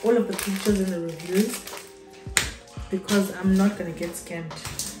the pictures in the reviews, because I'm not gonna get scammed.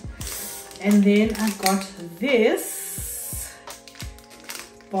 And then I got this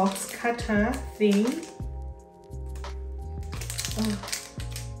box cutter thing. Oh.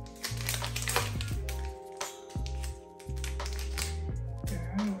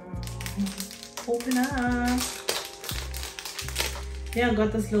 Open up. Yeah, I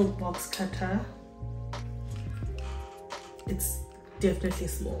got this little box cutter. It's definitely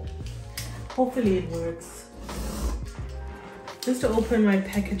small. Hopefully it works. Just to open my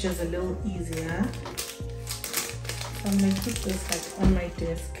packages a little easier. I'm gonna keep this like on my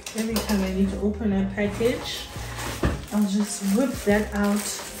desk. Every time I need to open a package, I'll just whip that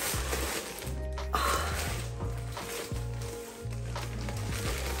out.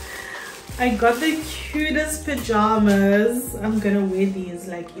 I got the cutest pajamas. I'm gonna wear these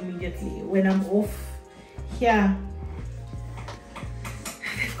like immediately when I'm off here.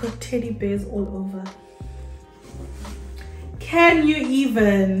 They've got teddy bears all over. Can you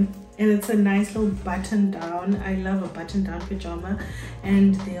even? And it's a nice little button down. I love a button down pajama,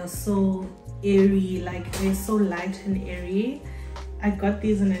 and they are so airy, like they're so light and airy. I got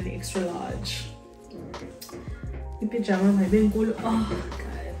these in an extra large. The pajama, my bengal. Oh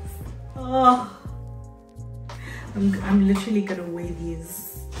guys, oh, I'm literally gonna wear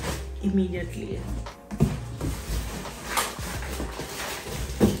these immediately.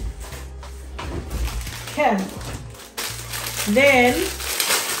 Okay, then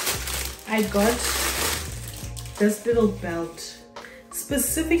I got this little belt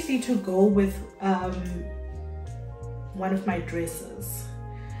specifically to go with one of my dresses.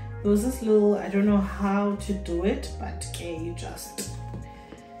 There was this little, I don't know how to do it, but okay, you just,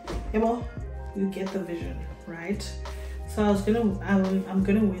 you get the vision, right? So I'm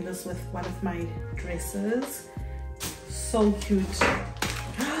gonna wear this with one of my dresses. So cute.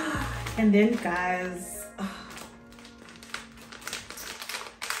 And then guys,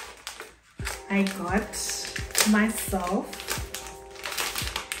 I got myself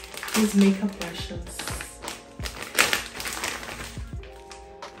these makeup brushes.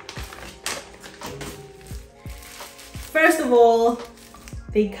 First of all,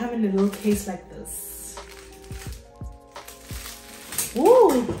 they come in a little case like this.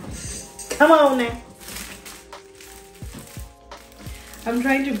 Ooh, come on now. I'm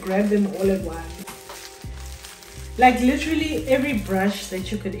trying to grab them all at once. Like literally every brush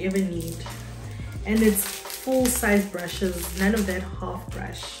that you could ever need. And it's full size brushes, none of that half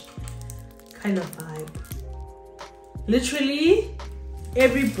brush kind of vibe. Literally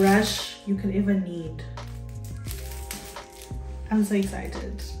every brush you can ever need. I'm so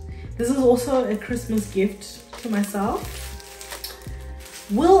excited. This is also a Christmas gift to myself.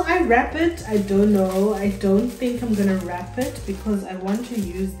 Will I wrap it? I don't know. I don't think I'm gonna wrap it because I want to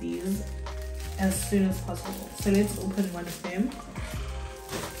use these as soon as possible. So let's open one of them.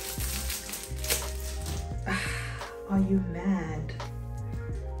 Are you mad?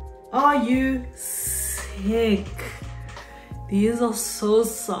 Are you sick? These are so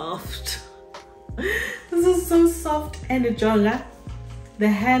soft. This is so soft. And the jonga, the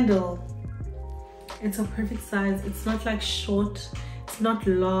handle, it's a perfect size. It's not like short, it's not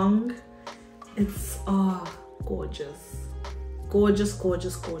long. It's gorgeous. Gorgeous,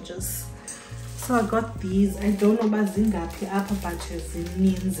 gorgeous, gorgeous. So I got these. I don't know about zingapi apa but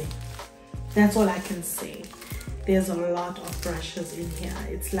that's all I can say. There's a lot of brushes in here.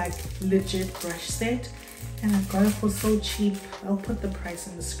 It's like legit brush set, and I got it for so cheap. I'll put the price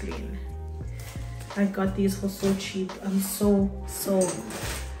on the screen. I got these for so cheap. I'm so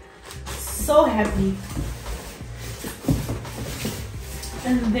happy.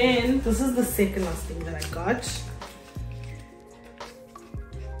 And then this is the second last thing that I got.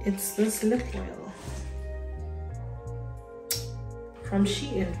 It's this lip oil from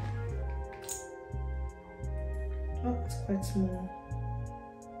SHEIN. Oh, it's quite small.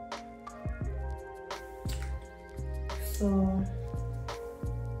 So,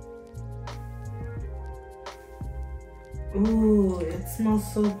 ooh, it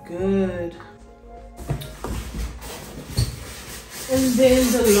smells so good. And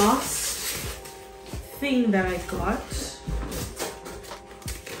then the last thing that I got,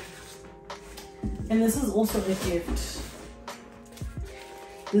 and this is also a gift.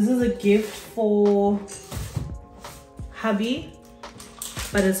 This is a gift for hubby,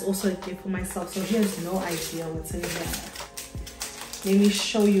 but it's also a gift for myself, so he has no idea what's in here. Let me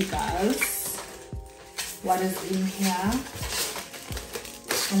show you guys what is in here.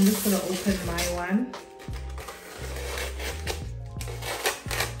 I'm just gonna open my one.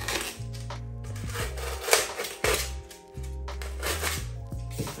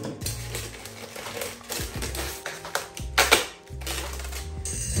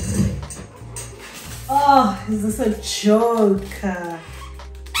 Oh, is this a joke?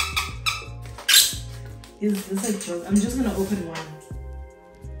 Is this a joke? I'm just gonna open one.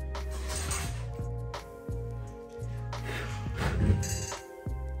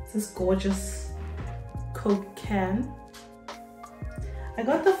 This gorgeous Coke can. I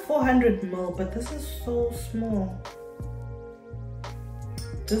got the 400 ml, but this is so small.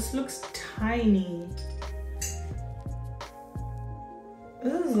 This looks tiny.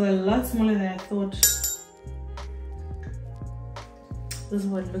 This is a lot smaller than I thought. This is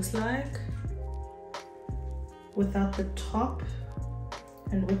what it looks like without the top,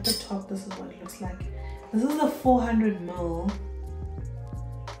 and with the top this is what it looks like. This is a 400 ml.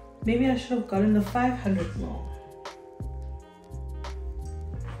 Maybe I should have gotten the 500 ml.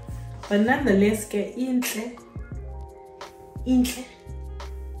 But nonetheless, get intle.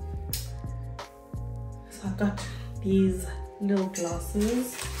 So I got these little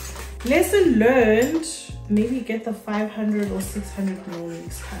glasses. Lesson learned, maybe get the 500 or 600 ml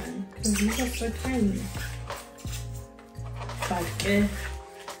next time, because these are so tiny. But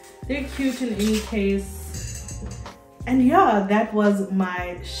they're cute in any case. And yeah, that was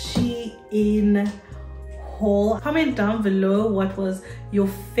my SHEIN haul. Comment down below what was your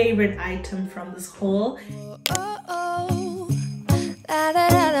favorite item from this haul.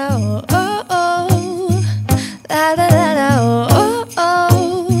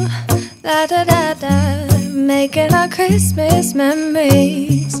 Making our Christmas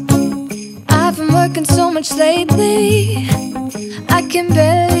memories. I've been working so much lately, I can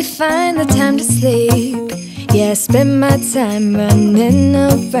barely find the time to sleep. Yeah, I spend my time running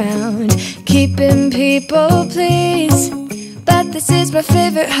around, keeping people pleased. But this is my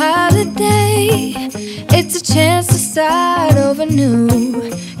favorite holiday. It's a chance to start over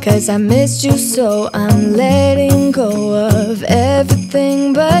new, 'cause I missed you, so I'm letting go of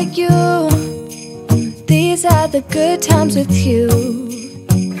everything but you. These are the good times with you.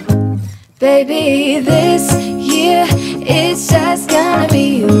 Baby, this year it's just gonna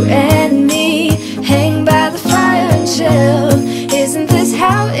be you and me. Hang by the fire and chill. Isn't this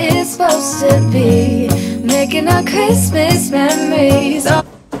how it's supposed to be? Making our Christmas memories. Oh,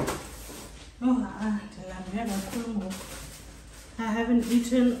 I haven't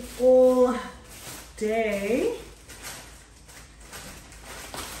eaten all day.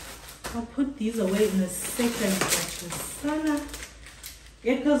 I'll put these away in a second.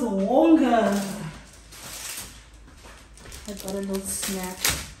 It goes longer. I got a little snack.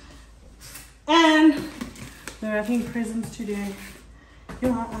 And we're wrapping presents today.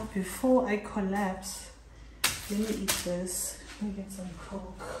 Before I collapse, let me eat this. Let me get some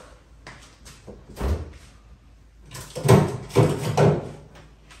Coke.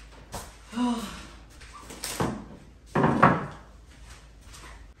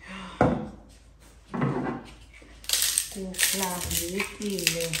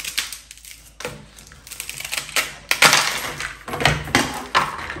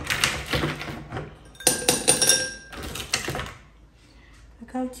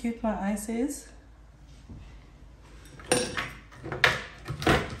 Look how cute my ice is. I'm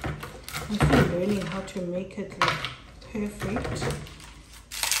still learning how to make it look perfect.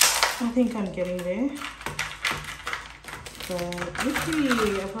 I think I'm getting there. But let's see,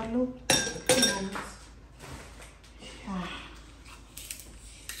 I've got little things. Yeah.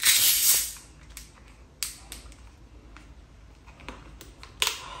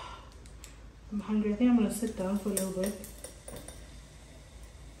 I'm hungry. I think I'm gonna sit down for a little bit.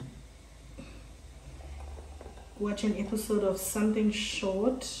 Watch an episode of something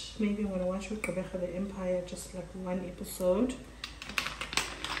short. Maybe I'm gonna watch with Rebecca the Empire, just like one episode,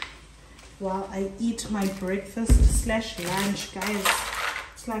 while I eat my breakfast slash lunch, guys.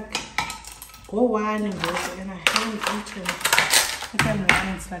 It's like go one and go, and I haven't eaten. Look at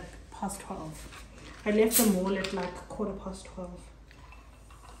now, it's like past 12. I left the mall at like 12:15.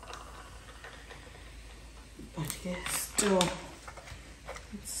 But yeah, still.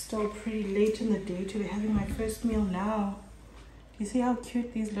 It's still pretty late in the day to be having my first meal now. Do you see how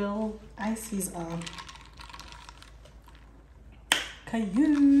cute these little ices are?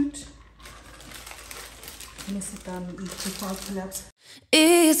 Cute. Let me sit down and eat before I collapse.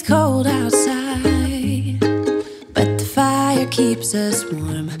 It's cold outside, but the fire keeps us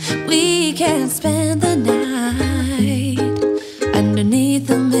warm. We can spend the night underneath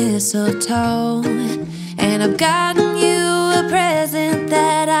the mistletoe. And I've gotten you a present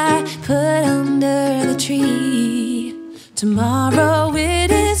that I put under the tree. Tomorrow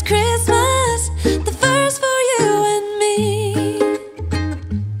it is Christmas, the first for you and me.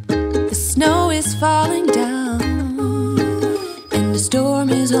 The snow is falling down and the storm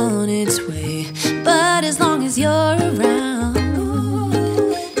is on its way. But as long as you're around,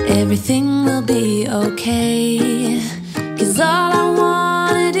 everything will be okay. 'Cause all I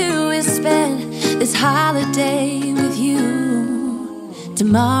wanna do is spend this holiday with you.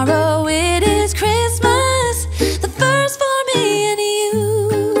 Tomorrow it is Christmas, the first for me and you.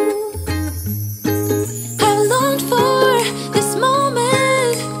 I've longed for this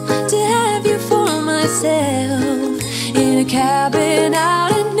moment to have you for myself, in a cabin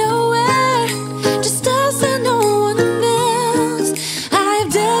out of nowhere, just us and no one else. I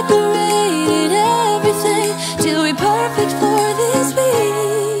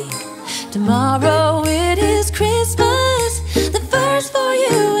Tomorrow it is Christmas, the first for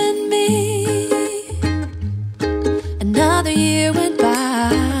you and me. Another year went by,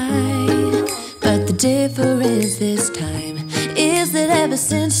 but the difference this time is that ever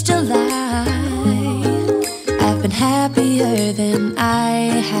since July, I've been happier than I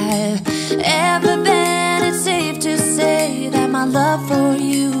have ever been. It's safe to say that my love for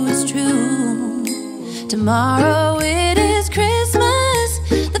you is true. Tomorrow it is Christmas,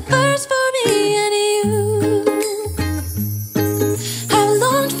 the first for me and you. I've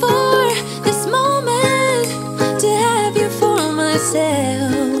longed for this moment to have you for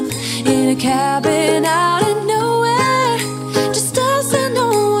myself, in a cabin out in nowhere, just us and no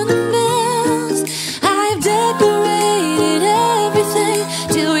one else. I've decorated everything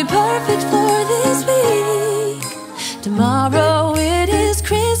till we're perfect for this week. Tomorrow it is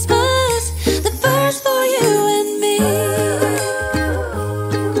Christmas, the first for you and me.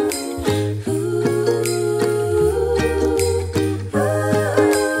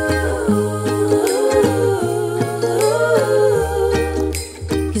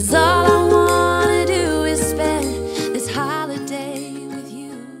 Cause all I wanna do is spend this holiday with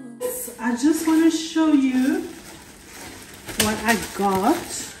you. I just want to show you what I got.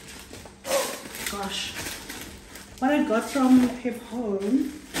 Gosh, what I got from Pep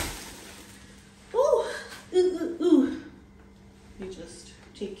Home. Ooh, ooh, ooh, ooh. Let me just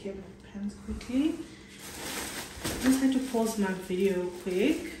take care of my pants quickly. I just had to pause my video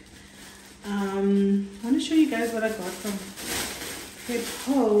quick. I want to show you guys what I got from Pep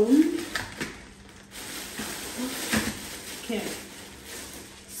Home. Okay,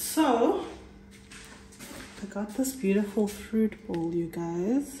 so I got this beautiful fruit bowl, you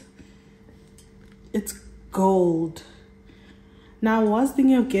guys. It's gold. Now I was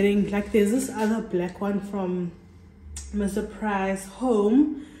thinking of getting, like, there's this other black one from Mr. Price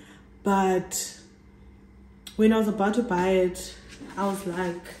Home, but when I was about to buy it, I was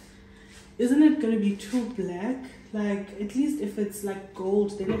like, isn't it gonna be too black? Like, at least if it's like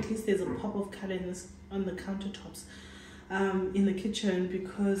gold, then at least there's a pop of color in this, on the countertops in the kitchen,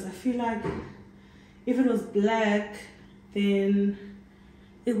 because I feel like if it was black, then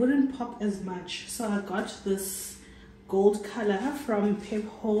it wouldn't pop as much. So I got this gold color from Pep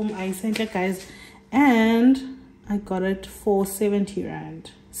Home. I sent it, guys, and I got it for 70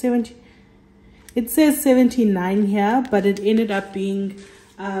 rand. 70. It says 79 here, but it ended up being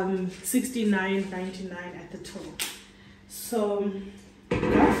 69.99 at the till. So I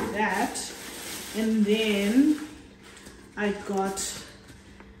got that, and then I got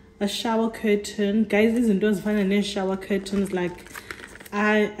a shower curtain, guys. These indoors fun shower curtains, like,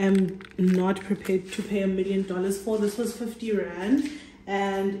 I am not prepared to pay $1 million for. This was 50 rand,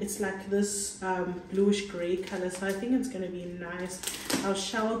 and it's like this bluish gray color, so I think it's gonna be nice. Our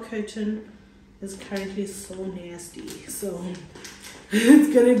shower curtain is currently so nasty, so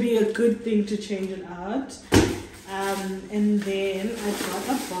it's gonna be a good thing to change it out. And then I got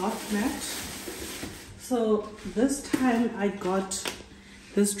a bath mat. So this time I got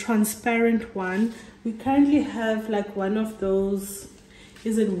this transparent one. We currently have like one of those,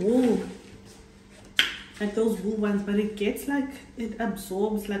 is it wool? Like those wool ones, but it gets like, it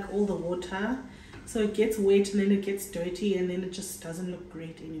absorbs like all the water. So it gets wet and then it gets dirty and then it just doesn't look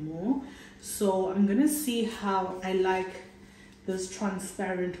great anymore. So I'm gonna see how I like this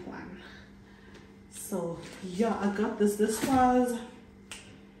transparent one. So yeah, I got this. This was,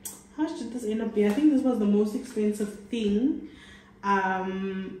 how much did this end up being? I think this was the most expensive thing.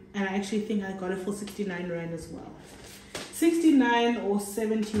 And I actually think I got it for 69 rand as well. 69 or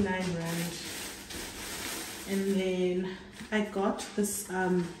 79 rand. And then I got this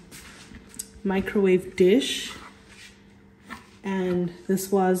microwave dish, and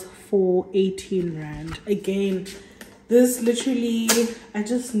this was for 18 rand. Again, this literally, I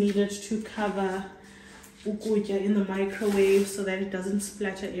just needed to cover ukutya in the microwave so that it doesn't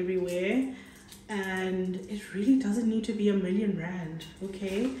splatter everywhere, and it really doesn't need to be $1 million rand.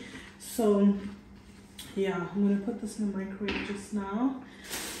 Okay, so yeah, I'm gonna put this in the microwave just now,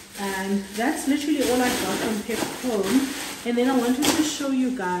 and that's literally all I got from Pep Home. And then I wanted to show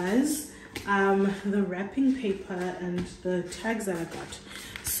you guys the wrapping paper and the tags that I got.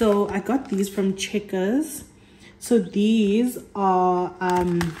 So I got these from Checkers. So these are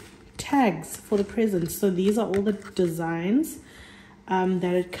tags for the presents. So these are all the designs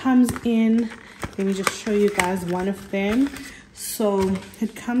that it comes in. Let me just show you guys one of them. So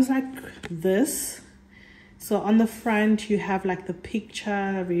it comes like this. So on the front you have like the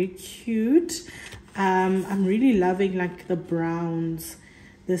picture, very cute. I'm really loving like the browns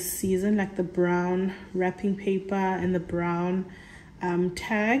this season, like the brown wrapping paper and the brown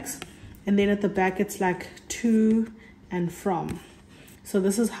tags. and then at the back it's like to and from. So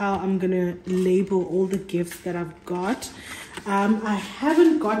this is how I'm gonna label all the gifts that I've got. I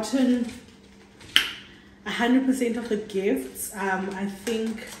haven't gotten 100% of the gifts. I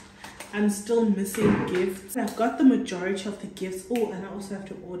think I'm still missing gifts. I've got the majority of the gifts. Oh, and I also have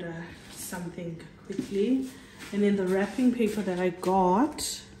to order something quickly. And then the wrapping paper that I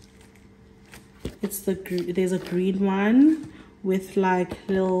got, it's there's a green one with like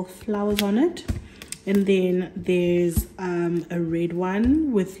little flowers on it, and then there's a red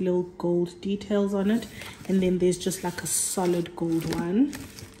one with little gold details on it, and then there's just like a solid gold one.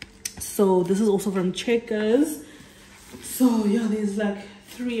 So this is also from Checkers. So yeah, there's like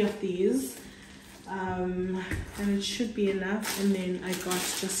 3 of these, and it should be enough. And then I got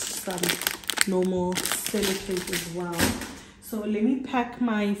just some normal sellotape as well. So let me pack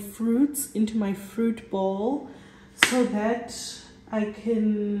my fruits into my fruit bowl so that I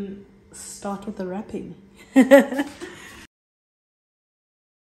can start with the wrapping.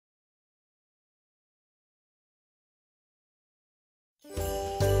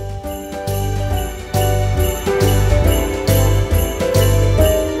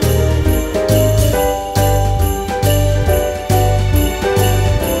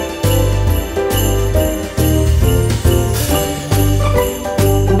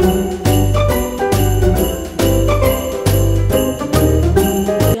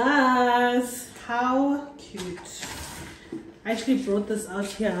 Brought this out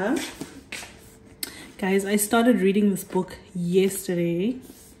here, guys. I started reading this book yesterday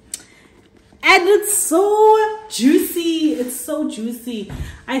and it's so juicy. It's so juicy.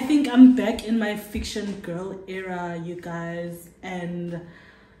 I think I'm back in my fiction girl era, you guys, and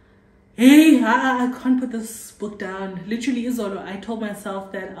hey, I can't put this book down. Literally, Izolo, I told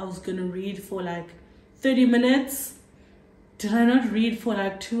myself that I was gonna read for like 30 minutes. Did I not read for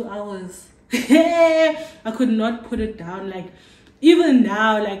like 2 hours? I could not put it down. Like, even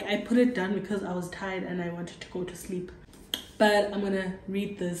now, like, I put it down because I was tired and I wanted to go to sleep. But I'm gonna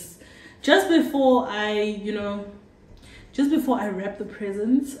read this just before I wrap the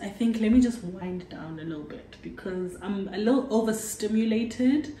presents. I think let me just wind down a little bit because I'm a little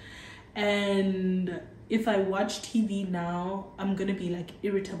overstimulated, and if I watch TV now, I'm gonna be like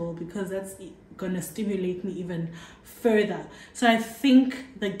irritable because that's gonna stimulate me even further. So I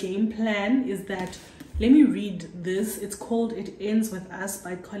think the game plan is that let me read this. It's called It Ends With Us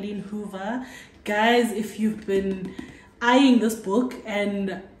by Colleen Hoover. Guys, if you've been eyeing this book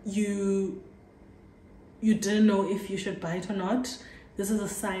and you didn't know if you should buy it or not, this is a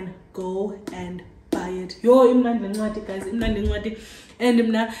sign. Go and buy it. Yo, guys,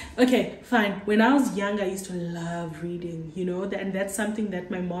 and okay, fine. When I was young, I used to love reading, you know, and that's something that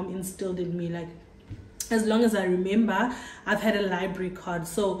my mom instilled in me. Like, as long as I remember, I've had a library card.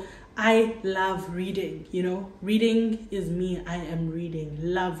 So I love reading, you know. Reading is me. I am reading.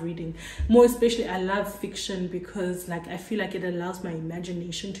 Love reading. More especially, I love fiction because, like, I feel like it allows my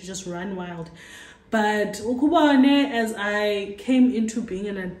imagination to just run wild. But as I came into being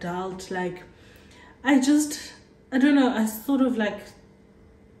an adult, like, I don't know, I sort of like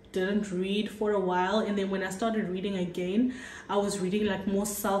didn't read for a while, and then when I started reading again, I was reading like more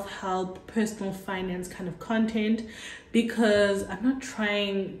self-help, personal finance kind of content because I'm not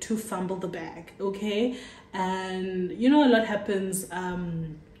trying to fumble the bag, okay? And you know, a lot happens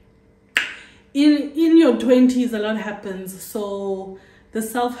in your 20s. A lot happens. So the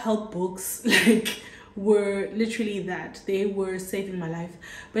self-help books like were literally that. They were saving my life.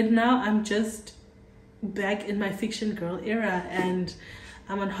 But now I'm just back in my fiction girl era, and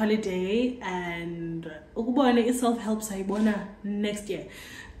I'm on holiday, and self-help sayibona next year,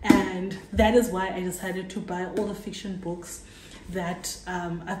 and that is why I decided to buy all the fiction books that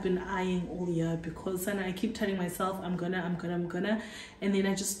I've been eyeing all year, because then I keep telling myself I'm gonna, and then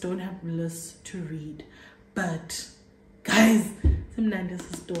I just don't have lists to read. But guys, Simnanda's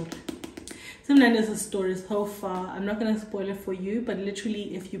story so far. I'm not gonna spoil it for you, but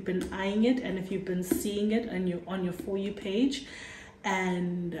literally, if you've been eyeing it and if you've been seeing it on your For You page,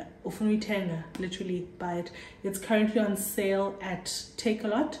 and literally buy it. It's currently on sale at Take A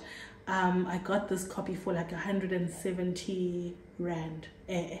Lot. I got this copy for like 170 rand.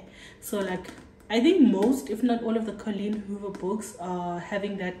 So like, I think most, if not all, of the Colleen Hoover books are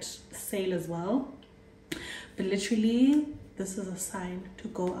having that sale as well. But literally, this is a sign to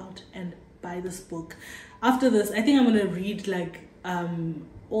go out and buy this book. After this, I think I'm gonna read like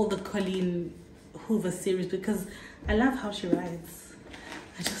all the Colleen Hoover series because I love how she writes.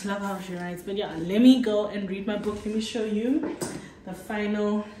 I just love how she writes. But yeah, let me go and read my book. Let me show you the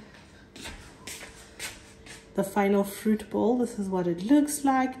final the final fruit bowl. This is what it looks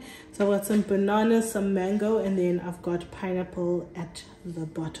like. So I've got some bananas, some mango, and then I've got pineapple at the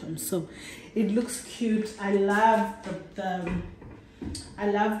bottom. So it looks cute. I love the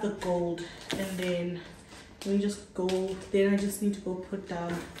gold. And then let me just go, then I just need to go put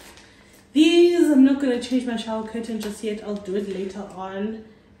down these. I'm not going to change my shower curtain just yet. I'll do it later on.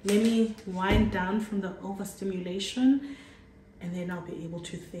 Let me wind down from the overstimulation, and then I'll be able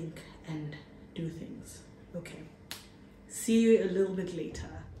to think and do things. Okay, see you a little bit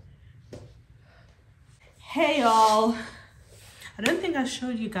later. Hey y'all, I don't think I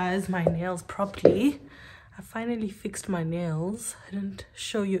showed you guys my nails properly. I finally fixed my nails. I didn't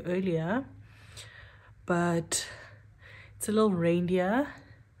show you earlier, but it's a little reindeer,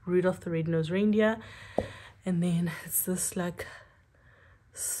 Rudolph the Red-Nosed Reindeer, and then it's this like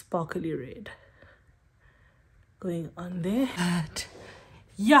sparkly red going on there. But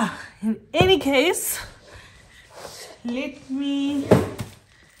yeah, in any case, let me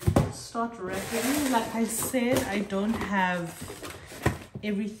start wrapping. Like I said, I don't have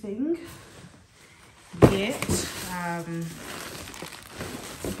everything yet,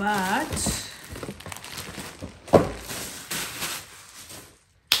 but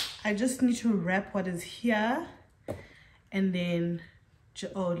I just need to wrap what is here, and then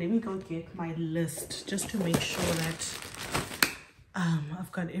let me go get my list just to make sure that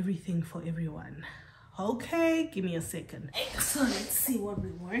I've got everything for everyone. Okay, give me a second. So let's see what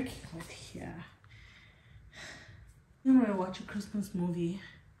we're working with here. I'm gonna watch a Christmas movie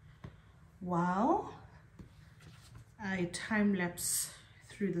while I time-lapse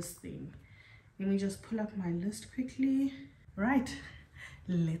through this thing. Let me just pull up my list quickly. Right,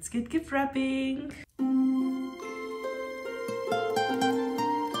 let's get gift wrapping.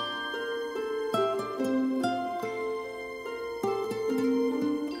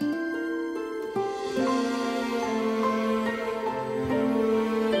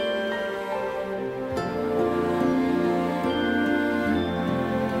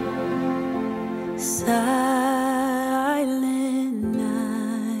 Silent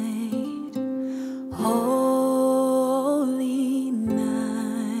night, holy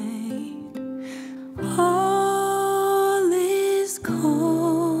night, all is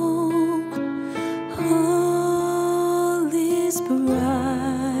calm, all is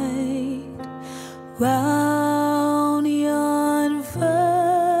bright, round yon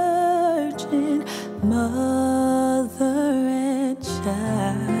virgin mother and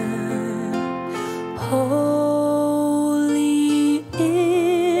child. Holy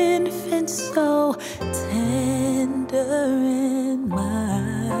infant, so tender and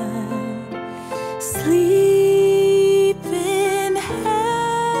mild, sleep in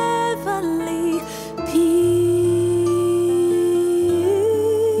heavenly peace,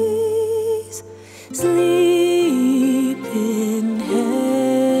 sleep in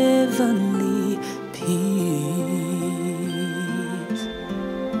heavenly peace.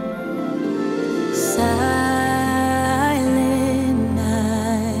 Silent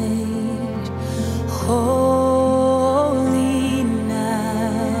night, holy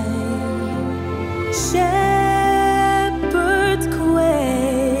night, shepherds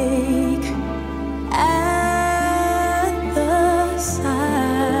quake at the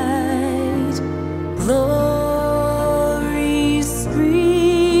sight, glories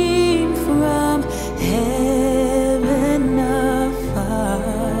stream from heaven afar.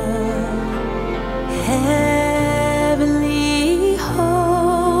 Heavenly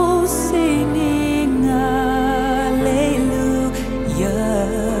hosts singing Alleluia.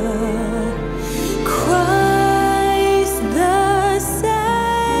 Christ the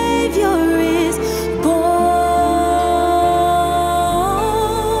Savior is born.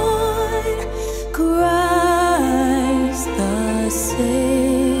 Christ the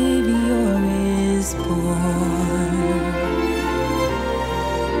Savior is born.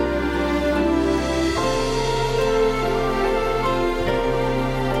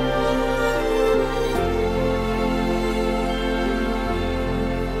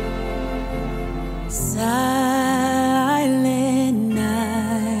 Silent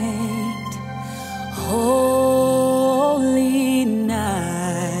night, holy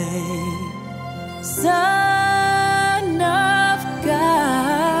night, Son of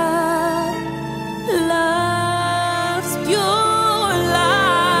God, love's pure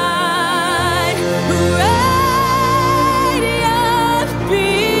light, radiant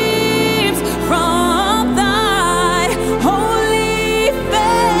beams from thy holy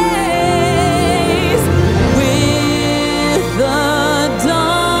face.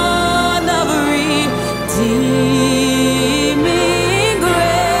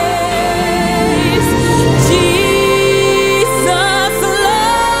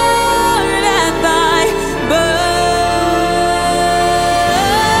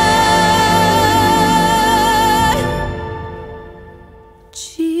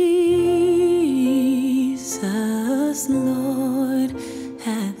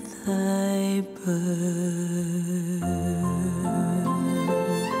 paper.